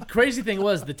 Crazy thing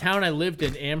was, the town I lived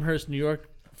in, Amherst, New York,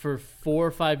 for 4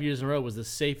 or 5 years in a row, was the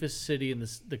safest city in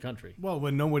the country. Well,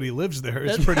 when nobody lives there,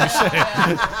 it's pretty safe.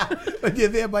 But you're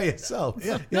there by yourself.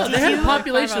 Yeah. No, they had a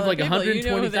population of like People, you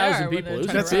know who they are 120,000 when people. they're It was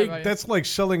trying to big. ride by. That's like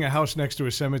selling a house next to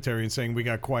a cemetery and saying we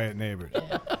got quiet neighbors.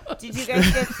 Did you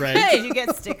guys get Right. Did you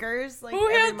get stickers like Who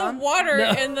every had the month? water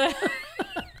No. in the?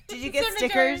 Did you get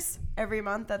cemetery? stickers every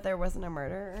month that there wasn't a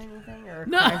murder or anything or a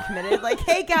No. crime committed? Like,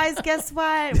 hey guys, guess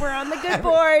what? We're on the good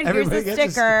board. Here's everybody a gets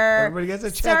a- sticker. everybody gets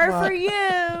a check Star mark. for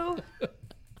you.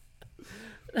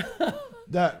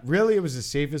 That really, it was the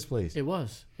safest place. It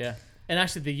was, yeah. And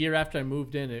actually, the year after I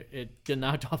moved in, it got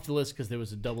knocked off the list because there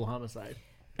was a double homicide.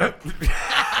 It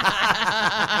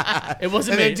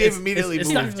wasn't And then me. Dave It's- immediately it's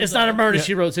moved. not a murder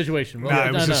she wrote situation. Nah,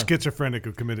 it was no. a schizophrenic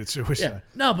who committed suicide. Yeah.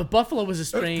 No, but Buffalo was a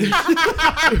strange.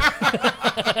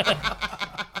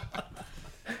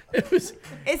 It was.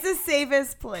 It's the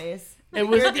safest place. It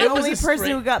was. You're the it was only a person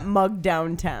strange- who got mugged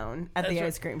downtown at the That's right.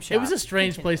 ice cream shop. It was a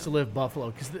strange place to live,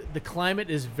 Buffalo, because the climate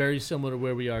is very similar to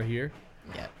where we are here.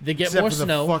 Yeah. They get Except more for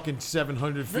snow. the fucking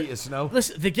 700 feet of snow.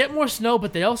 Listen, they get more snow,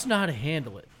 but they also know how to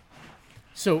handle it.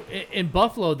 So in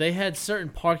Buffalo, they had certain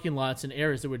parking lots and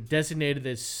areas that were designated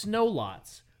as snow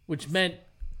lots, which meant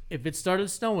if it started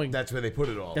snowing, That's where they put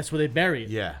it all. that's where they bury it.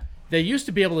 Yeah. They used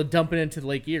to be able to dump it into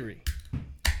Lake Erie,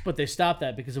 but they stopped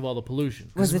that because of all the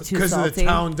pollution. Was it too Because of salty? the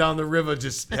town down the river,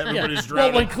 just everybody's Well,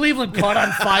 drowning. when Cleveland caught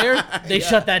on fire, they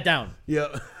shut that down.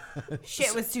 Yeah.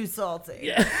 Shit was too salty.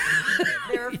 Yeah.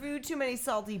 There were too many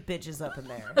salty bitches up in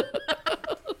there.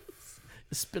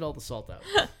 Spit all the salt out.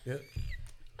 Yeah.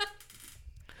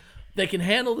 They can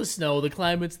handle the snow. The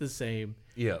climate's the same.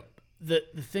 Yeah. The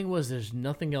thing was, there's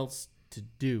nothing else to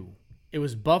do. It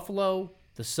was Buffalo,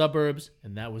 the suburbs,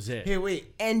 and that was it. Hey,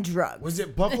 wait. And drugs. Was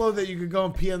it Buffalo that you could go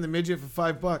and pee on the midget for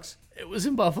 $5? It was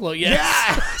in Buffalo, yes.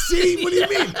 Yeah. See, what do you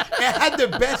mean? It had the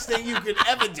best thing you could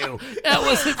ever do. That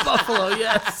was in Buffalo,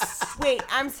 yes. Wait,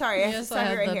 I'm sorry. I Yes, have to I stop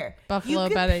had you right the here. Buffalo you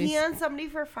could Betties. pee on somebody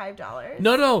for $5?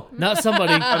 No, not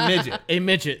somebody. A midget. A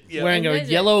midget wearing A a midget.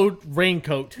 yellow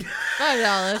raincoat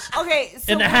 $5. Okay,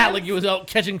 so and a what hat if- like he was out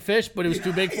catching fish, but it was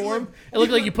too big for him. It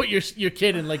looked like you put your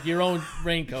kid in like your own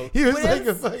raincoat. He was What like if-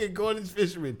 a fucking Gordon's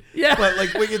fisherman. Yeah. But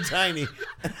like wicked tiny.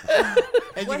 And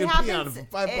you What could pee on him happens for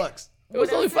 $5. It was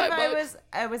what only if $5.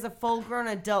 I was a full grown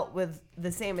adult with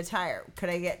the same attire. Could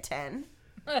I get 10?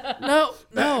 No.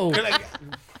 Could I-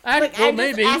 Like, Well, I'm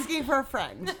maybe. just asking for a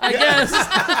friend. I guess.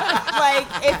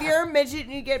 Like, if you're a midget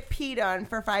and you get peed on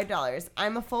for $5,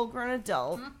 I'm a full grown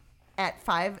adult at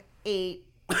 5'8"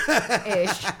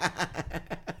 ish.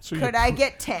 So Could I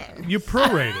get 10? You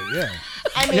prorate it, yeah.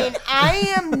 I mean,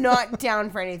 I am not down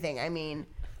for anything. I mean,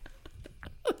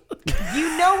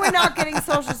 you know we're not getting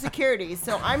Social Security,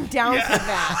 so I'm down for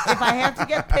that. If I have to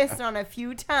get pissed on a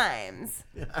few times.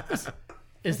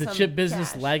 Is the some chip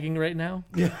business cash. lagging right now?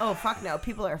 Oh, fuck no.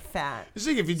 People are fat. Just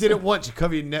think, if you did it once, you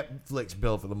cover your Netflix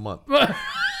bill for the month. I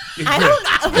don't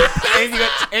know.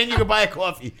 and you can buy a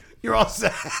coffee. You're all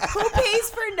set. Who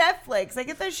pays for Netflix? I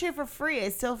get that shit for free. I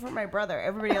steal from my brother.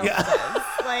 Everybody else does.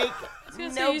 Like, So you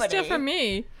nobody. steal from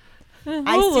me.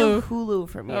 I steal Hulu. Hulu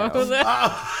from you. Oh,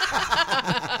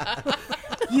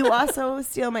 You also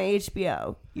steal my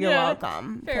HBO. You're Yeah,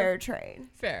 welcome. fair. Fair trade.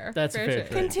 Fair. That's a fair trade.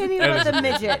 Continue That with is the a-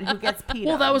 midget who gets peed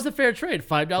Well, on. that was the fair trade.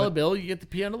 $5 bill, you get to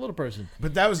pee on a little person.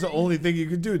 But that was the only thing you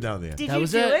could do down there. Did that you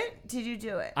was do it. it? Did you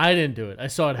do it? I didn't do it. I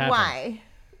saw it happen. Why?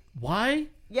 Why?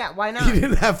 Yeah, why You not?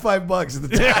 didn't have $5 at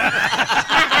the time.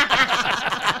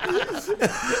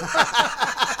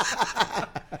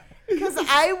 Because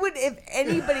I would, if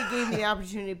anybody gave me the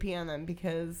opportunity to pee on them,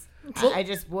 because I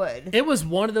just would. It was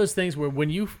one of those things where when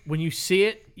you see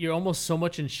it, you're almost so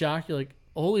much in shock. You're like,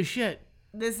 holy shit.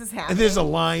 This is happening. And there's a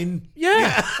line.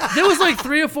 Yeah. There was like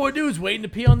 3 or 4 dudes waiting to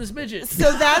pee on this midget. So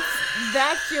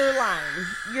that's your line.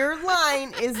 Your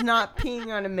line is not peeing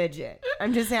on a midget.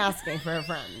 I'm just asking for a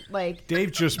friend. Like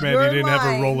Dave just meant Your he didn't have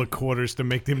line- a roll of quarters to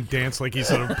make them dance like he's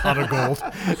on a pot of gold.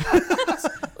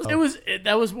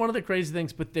 That was one of the crazy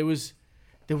things, but there wasn't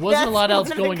That's a lot one else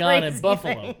of the going on in crazy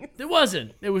Buffalo. things. There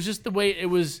wasn't. It was just the way it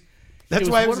was. That's was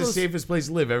why it one was of the those- safest place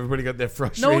to live. Everybody got their No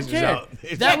frustrations one cared. out.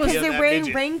 That was- because Yeah, they're wearing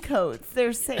midget. raincoats.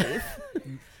 They're safe.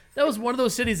 That was one of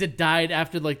those cities that died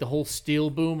after like the whole steel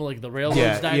boom, like the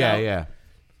railroads died yeah, out. yeah.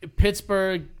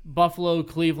 Pittsburgh, Buffalo,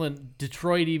 Cleveland,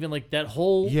 Detroit, even like that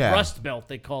whole Yeah. Rust Belt,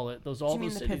 they call it. Those Do all you mean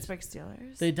those the cities. Pittsburgh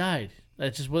Steelers? They died.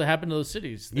 That's just what happened to those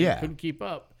cities. They Yeah. couldn't keep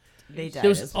up. They died. There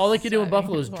was as all they could do in Exciting.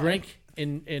 Buffalo is Why? drink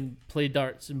and play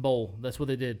darts and bowl. That's what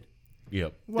they did.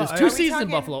 Yep. Well, There's 2 I- seasons in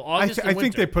talking- Buffalo. I, August th- and I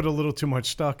think they winter. put a little too much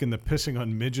stock in the pissing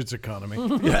on midgets economy.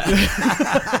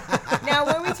 Now,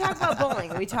 when we talk about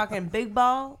bowling, are we talking big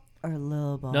ball or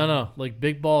little ball? No, like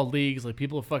big ball leagues. Like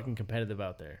people are fucking competitive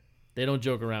out there. They don't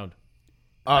joke around.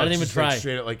 Oh, I didn't it's even just like try.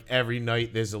 straight up, like every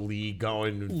night there's a league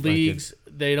going. and Leagues,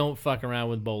 they don't fuck around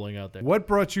with bowling out there. What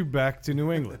brought you back to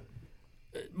New England?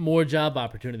 More job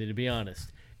opportunity, to be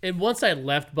honest. And once I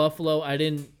left Buffalo, I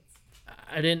didn't.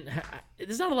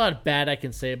 There's not a lot of bad I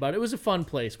can say about it. It was a fun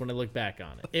place when I look back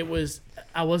on it.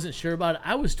 I wasn't sure about it.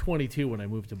 I was 22 when I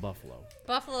moved to Buffalo.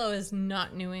 Buffalo is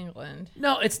not New England.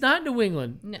 No, it's not New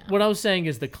England. No. What I was saying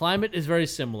is the climate is very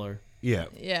similar. Yeah.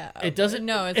 Yeah. It doesn't.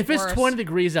 No, it's if it's worse. 20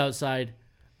 degrees outside,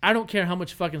 I don't care how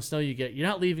much fucking snow you get. You're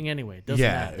not leaving anyway. It doesn't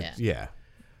Yeah. matter. Yeah.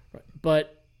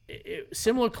 But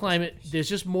similar climate, there's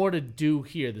just more to do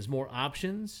here. There's more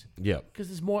options Yep. because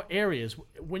there's more areas.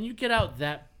 When you get out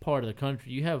that part of the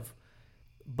country, you have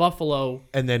Buffalo,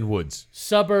 And then woods.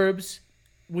 suburbs,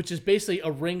 which is basically a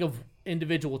ring of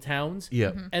individual towns,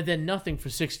 Yep. and then nothing for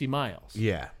 60 miles.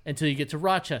 Yeah. Until you get to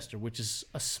Rochester, which is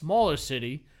a smaller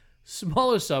city,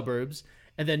 smaller suburbs,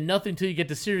 and then nothing till you get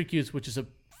to Syracuse, which is a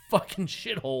fucking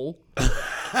shithole.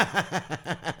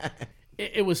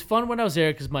 It was fun when I was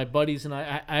there because my buddies and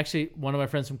I actually, one of my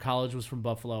friends from college was from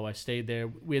Buffalo. I stayed there.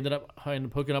 We ended up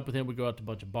hooking up with him. We'd go out to a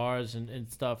bunch of bars and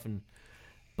stuff.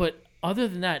 But other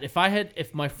than that,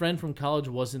 if my friend from college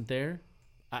wasn't there,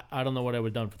 I don't know what I would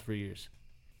have done for 3 years.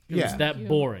 It was Yeah. that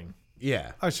boring.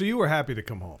 Yeah. Oh, so you were happy to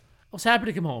come home. I was happy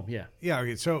to come home, yeah. Yeah.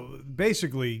 Okay. So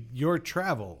basically, your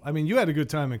travel. I mean, you had a good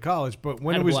time in college, but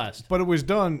when Had it a was, blast. but it was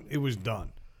done. It was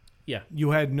done. Yeah, You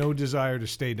had no desire to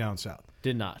stay down south.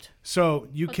 did not. So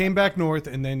you came back north,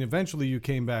 and then eventually you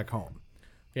came back home.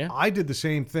 Yeah. I did the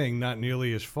same thing, not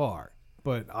nearly as far,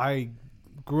 but I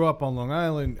grew up on Long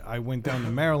Island. I went down to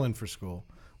Maryland for school,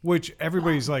 which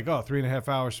everybody's like, oh, 3.5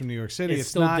 hours from New York City. It's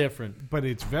still not different. but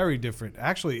it's very different.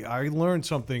 Actually, I learned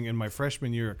something in my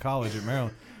freshman year at college at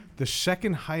Maryland. The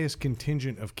second highest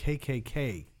contingent of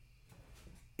KKK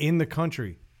in the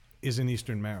country is in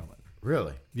Eastern Maryland.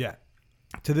 Really? Yeah.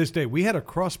 To this day, we had a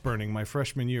cross burning my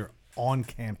freshman year on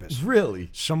campus. Really?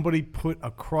 Somebody put a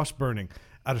cross burning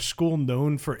at a school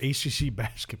known for ACC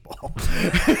basketball.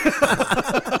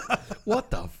 What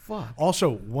the fuck? Also,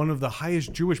 one of the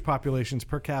highest Jewish populations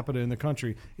per capita in the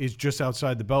country is just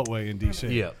outside the Beltway in D.C.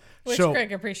 Yeah. Which so,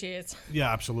 Greg appreciates.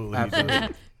 yeah, absolutely.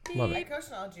 Absolutely. Love I it. coached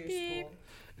an all Jewish school.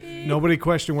 Nobody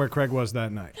questioned where Craig was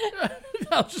that night.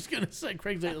 I was just going to say,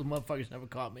 Craig's like, those motherfuckers never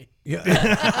caught me.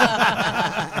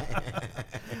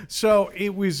 So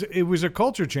it was a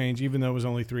culture change, even though it was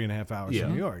only 3.5 hours Yeah.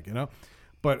 from New York, you know.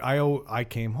 But I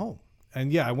came home,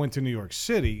 and yeah, I went to New York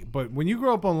City. But when you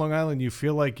grow up on Long Island, you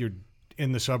feel like you're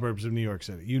in the suburbs of New York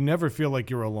City. You never feel like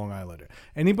you're a Long Islander.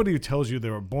 Anybody who tells you they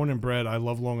were born and bred, I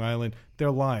love Long Island,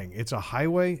 they're lying. It's a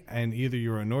highway, and either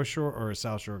you're a North Shore or a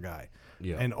South Shore guy.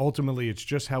 Yeah. And ultimately, it's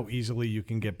just how easily you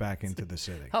can get back into the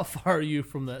city. How far are you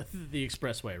from the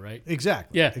expressway, right?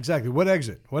 Exactly. Yeah. Exactly. What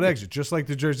exit? What exit? Just like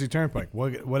the Jersey Turnpike.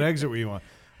 What exit were you on?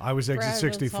 I was exit Brad will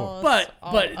 64. tell us But-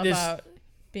 all but this- about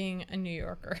being a New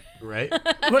Yorker. Right?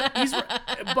 But That's as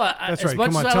right. much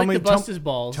Come on. as I Tell like me. to bust his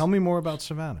balls, Tell me more about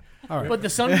Savannah. All right. but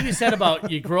there's something to be said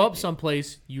about you grow up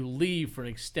someplace, you leave for an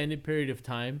extended period of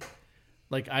time.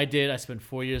 Like I did. I spent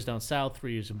 4 years down south,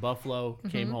 3 years in Buffalo,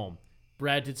 came home.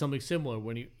 Brad did something similar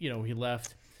when he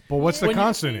left. But what's the When you-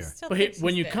 constant He here? still But thinks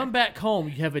when he's you there. come back home,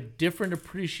 you have a different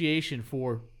appreciation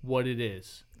for what it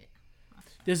is.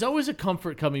 There's always a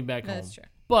comfort coming back home. That's true.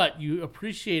 But you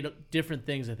appreciate different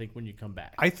things, I think, when you come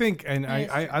back. I think, and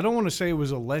I don't want to say it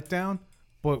was a letdown,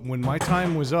 but when my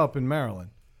time was up in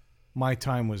Maryland, my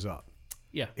time was up.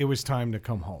 Yeah. It was time to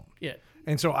come home. Yeah.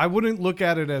 And so I wouldn't look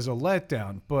at it as a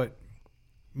letdown, but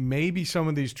maybe some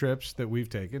of these trips that we've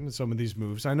taken, some of these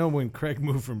moves. I know when Craig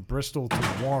moved from Bristol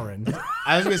to Warren.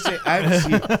 I was gonna say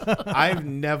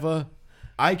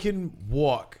I can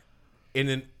walk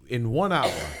in 1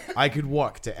 hour. I could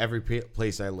walk to every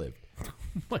place I lived.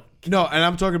 No, and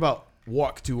I'm talking about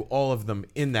walk to all of them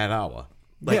in that hour.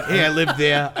 Like, hey, I lived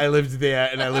there, and I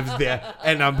lived there,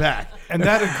 and I'm back. And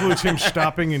that includes him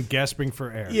stopping and gasping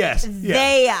for air. Yes.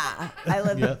 There. I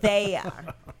live there.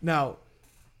 Now,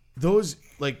 those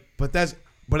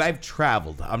but I've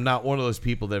traveled. I'm not one of those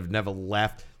people that have never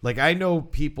left. Like, I know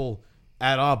people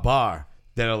at our bar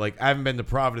that are like, I haven't been to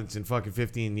Providence in fucking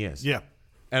 15 years. Yeah.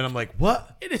 And I'm like,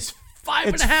 what? It is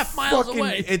 5.5 miles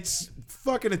away. It's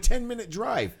fucking a 10-minute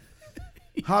drive.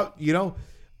 How,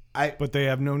 But they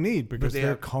have no need because they they're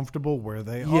have- comfortable where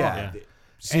they yeah. are.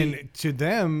 See, And to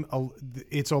them,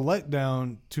 it's a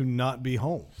letdown to not be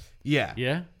home. yeah.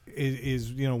 Yeah.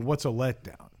 Is what's a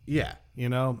letdown? Yeah.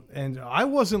 And I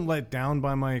wasn't let down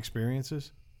by my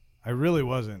experiences. I really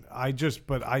wasn't. I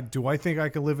think I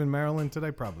could live in Maryland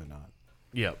today? Probably not.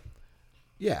 Yep.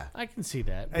 Yeah. I can see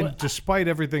that. And But despite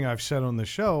everything I've said on the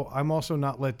show, I'm also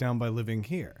not let down by living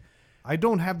here. I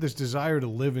don't have this desire to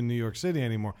live in New York City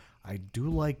anymore. I do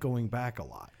like going back a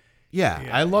lot. Yeah,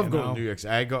 Yeah, I love you going know. to New York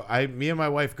City. Me and my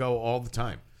wife go all the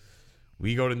time.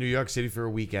 We go to New York City for a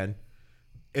weekend.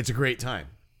 It's a great time.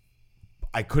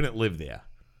 I couldn't live there.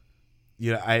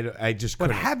 I just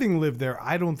But couldn't. having lived there,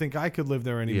 I don't think I could live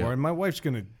there anymore. Yeah. And my wife's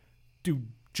going to do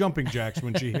jumping jacks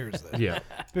when she hears this. Yeah.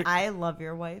 I love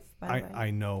your wife, by the way.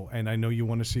 I know. And I know you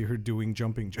want to see her doing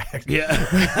jumping jacks.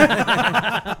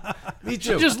 Yeah. Me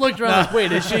too. just looked around like,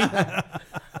 wait, is she?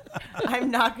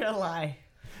 I'm not going to lie.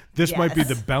 This might be Yes.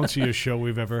 the bounciest show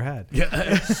we've ever had.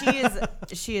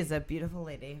 She is a beautiful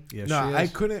lady. Yeah, No, she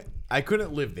is. I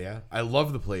couldn't live there. I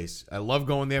love the place. I love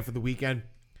going there for the weekend.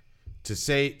 To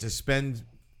spend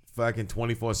fucking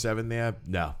 24/7 there,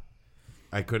 no.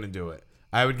 I couldn't do it.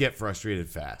 I would get frustrated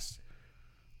fast.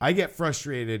 I get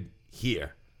frustrated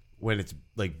here when it's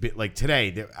like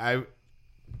today.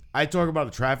 I talk about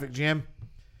a traffic jam.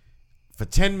 For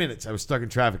 10 minutes, I was stuck in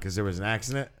traffic because there was an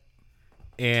accident,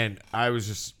 and I was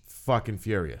just fucking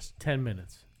furious. 10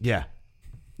 minutes. Yeah,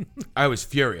 I was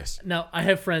furious. Now, I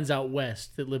have friends out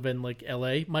west that live in like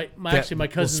L.A. My That my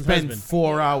will cousin's spend husband.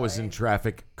 4 hours in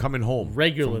traffic coming home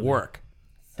Regularly. from work.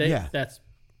 Yeah.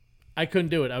 I couldn't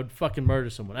do it. I would fucking murder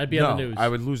someone. I'd be on the news. I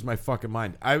would lose my fucking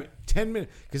mind. 10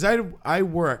 minutes because I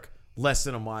work less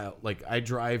than a mile. Like, I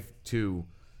drive to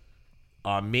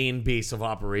our main base of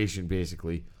operation.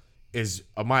 Basically, is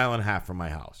a mile and a half from my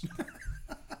house.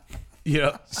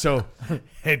 So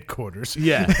Headquarters.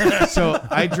 yeah, so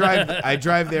I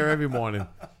drive there every morning.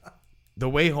 The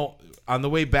way home, on the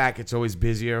way back, it's always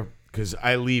busier because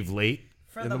I leave late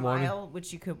For in the the morning. mile,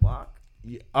 which you could walk.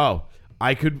 Oh,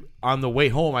 I could on the way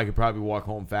home. I could probably walk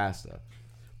home faster,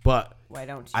 but Why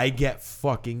don't you? I get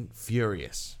fucking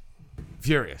furious.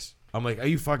 I'm like, are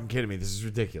you fucking kidding me? This is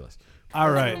ridiculous. All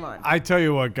Let's right. move on. I tell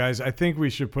you what, guys, I think we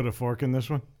should put a fork in this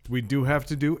one. We do have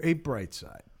to do a bright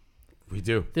side. We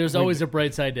do. There's always a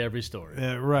bright side to every story.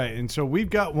 Right. And so we've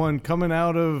got one coming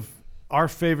out of our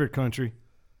favorite country,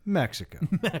 Mexico.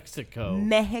 Mexico.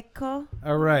 Mexico.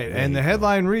 All right. And the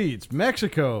headline reads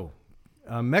Mexico.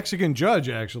 A Mexican judge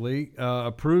actually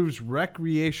approves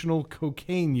recreational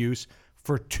cocaine use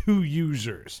for 2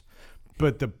 users.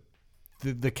 But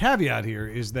the caveat here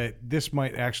is that this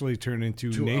might actually turn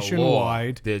into To a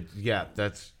nationwide, law.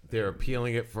 They're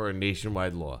appealing it for a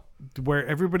nationwide law. where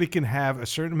everybody can have a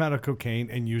certain amount of cocaine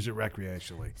and use it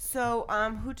recreationally. So,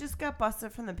 who just got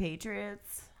busted from the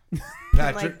Patriots?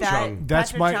 Patrick that. Chung.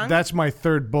 That's my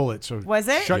third bullet. So Was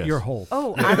it? shut Yes. your hole.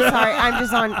 Oh, I'm sorry.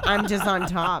 I'm just on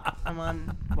top. I'm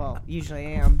on. Well, usually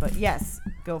I am, but yes,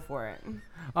 go for it.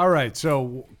 All right.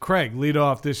 So Craig, lead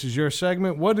off. This is your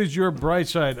segment. What is your bright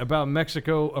side about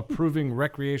Mexico approving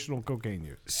recreational cocaine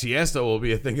use? Siesta will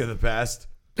be a thing of the past.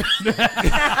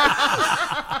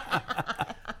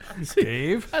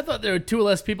 Dave? I thought there were 2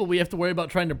 less people we have to worry about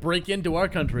trying to break into our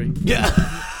country.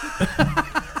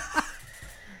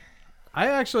 I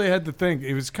actually had to think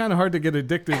it was kind of hard to get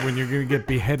addicted when you're going to get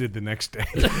beheaded the next day.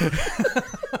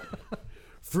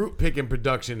 Fruit picking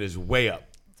production is way up.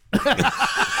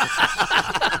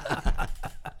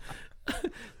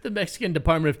 The Mexican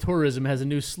Department of Tourism has a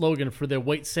new slogan for their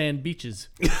white sand beaches.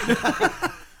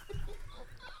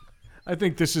 I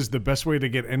think this is the best way to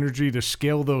get energy to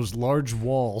scale those large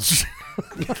walls.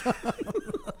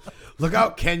 Look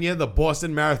out, Kenya. The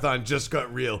Boston Marathon just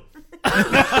got real.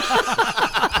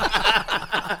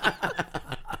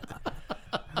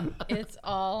 It's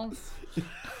all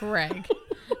Craig.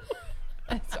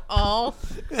 It's all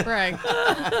Craig.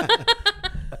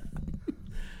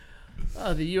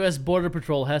 The U.S. Border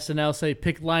Patrol has to now say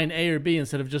pick line A or B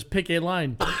instead of just pick a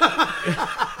line.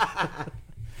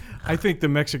 I think the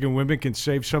Mexican women can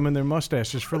save some in their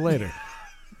mustaches for later.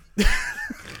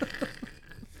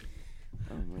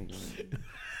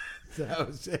 That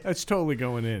was it. That's totally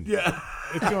going in. Yeah.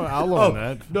 It's going, I'll own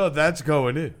that. No, that's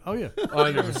going in. Oh, yeah.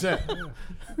 100%.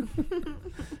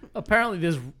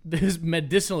 Apparently, there's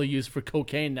medicinal use for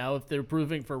cocaine now if they're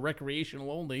proving for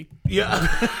recreational only. Yeah.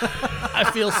 I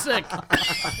feel sick. What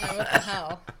the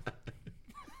hell?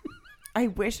 I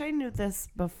wish I knew this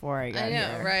before I got I know,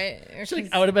 here. right? It's like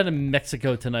I would have been in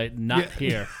Mexico tonight, not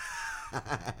here.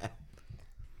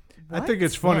 I think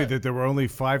it's funny What? that there were only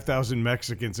 5,000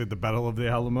 Mexicans at the Battle of the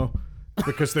Alamo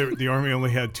because the Army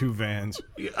only had 2 vans.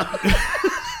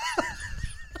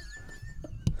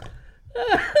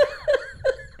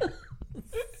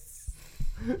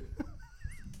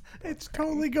 It's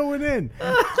totally going in.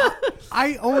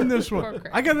 I own this one.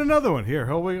 Crap. I got another one. Here,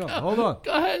 hold on.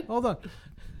 Go ahead. Hold on.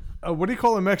 What do you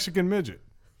call a Mexican midget?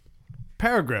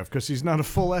 Paragraph, because he's not a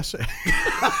full essay.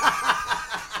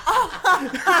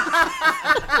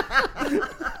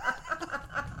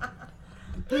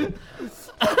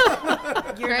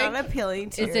 You're Craig not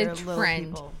appealing to is a your little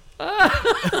trend. people.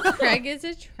 Craig is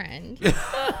a trend.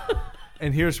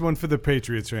 And here's one for the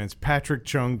Patriots fans. Patrick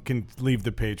Chung can leave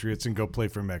the Patriots and go play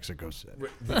for Mexico City.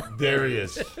 There he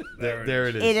is. There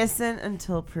it is. Innocent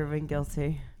until proven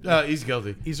guilty. He's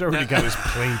guilty. He's already got his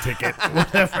plane ticket.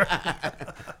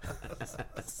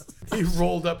 He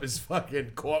rolled up his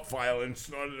fucking court file and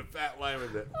snorted a fat line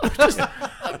with it.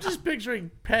 I'm just picturing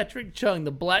Patrick Chung,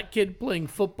 the black kid playing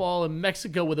football in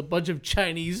Mexico with a bunch of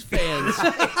Chinese fans.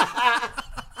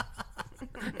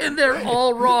 And they're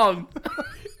all wrong.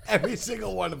 Every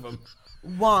single one of them.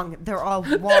 Wong. They're all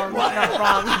Wong, not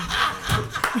wrong.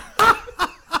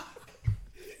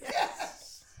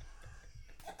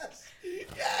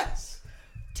 Yes.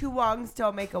 2 Wongs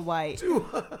don't make a white.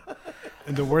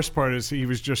 And the worst part is he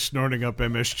was just snorting up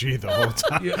MSG the whole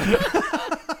time.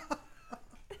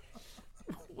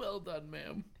 Well done,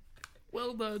 ma'am.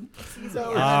 Well done.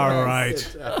 All right.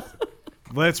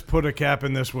 Let's put a cap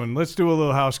in this one. Let's do a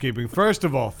little housekeeping. First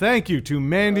of all, thank you to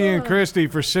Mandy and Christy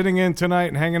for sitting in tonight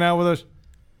and hanging out with us.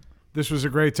 This was a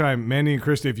great time. Mandy and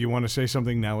Christy, if you want to say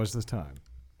something, now is the time.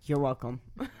 You're welcome.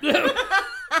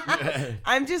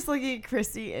 I'm just looking at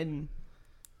Christy and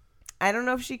I don't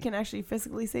know if she can actually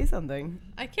physically say something.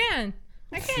 I can.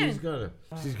 She's good.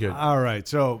 All right.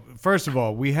 So, first of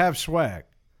all, we have swag,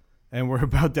 and we're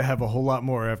about to have a whole lot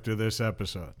more after this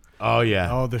episode. Oh,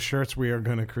 yeah. Oh, the shirts we are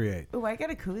going to create. Oh, I got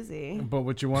a koozie. But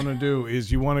what you want to do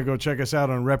is you want to go check us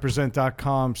out on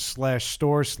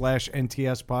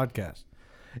represent.com/store/NTS podcast.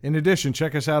 In addition,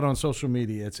 check us out on social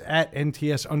media. It's at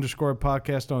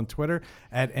NTS_podcast on Twitter,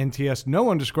 at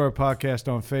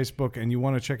NTS_no_podcast on Facebook, and you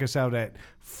want to check us out at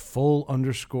full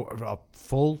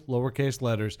lowercase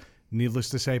letters, needless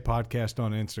to say, podcast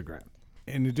on Instagram.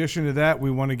 In addition to that,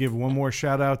 we want to give one more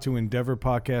shout out to Endeavor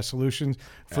Podcast Solutions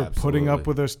for putting up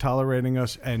with us, tolerating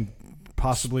us, and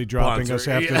possibly dropping us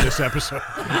after this episode.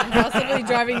 Possibly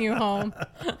driving you home.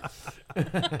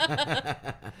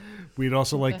 We'd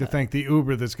also like to thank the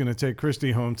Uber that's going to take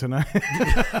Christy home tonight.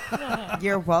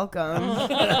 You're welcome.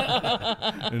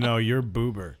 No, you're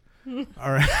Boober.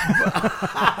 All right.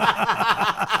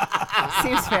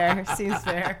 Seems fair. Seems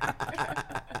fair.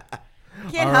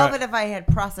 Can't All help right. it if I had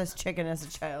processed chicken as a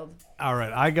child. All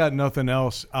right. I got nothing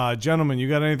else. Gentlemen, you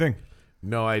got anything?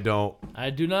 No, I don't.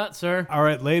 I do not, sir. All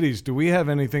right, ladies, do we have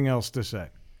anything else to say?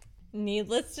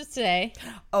 Needless to say,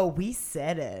 Oh, we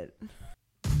said it.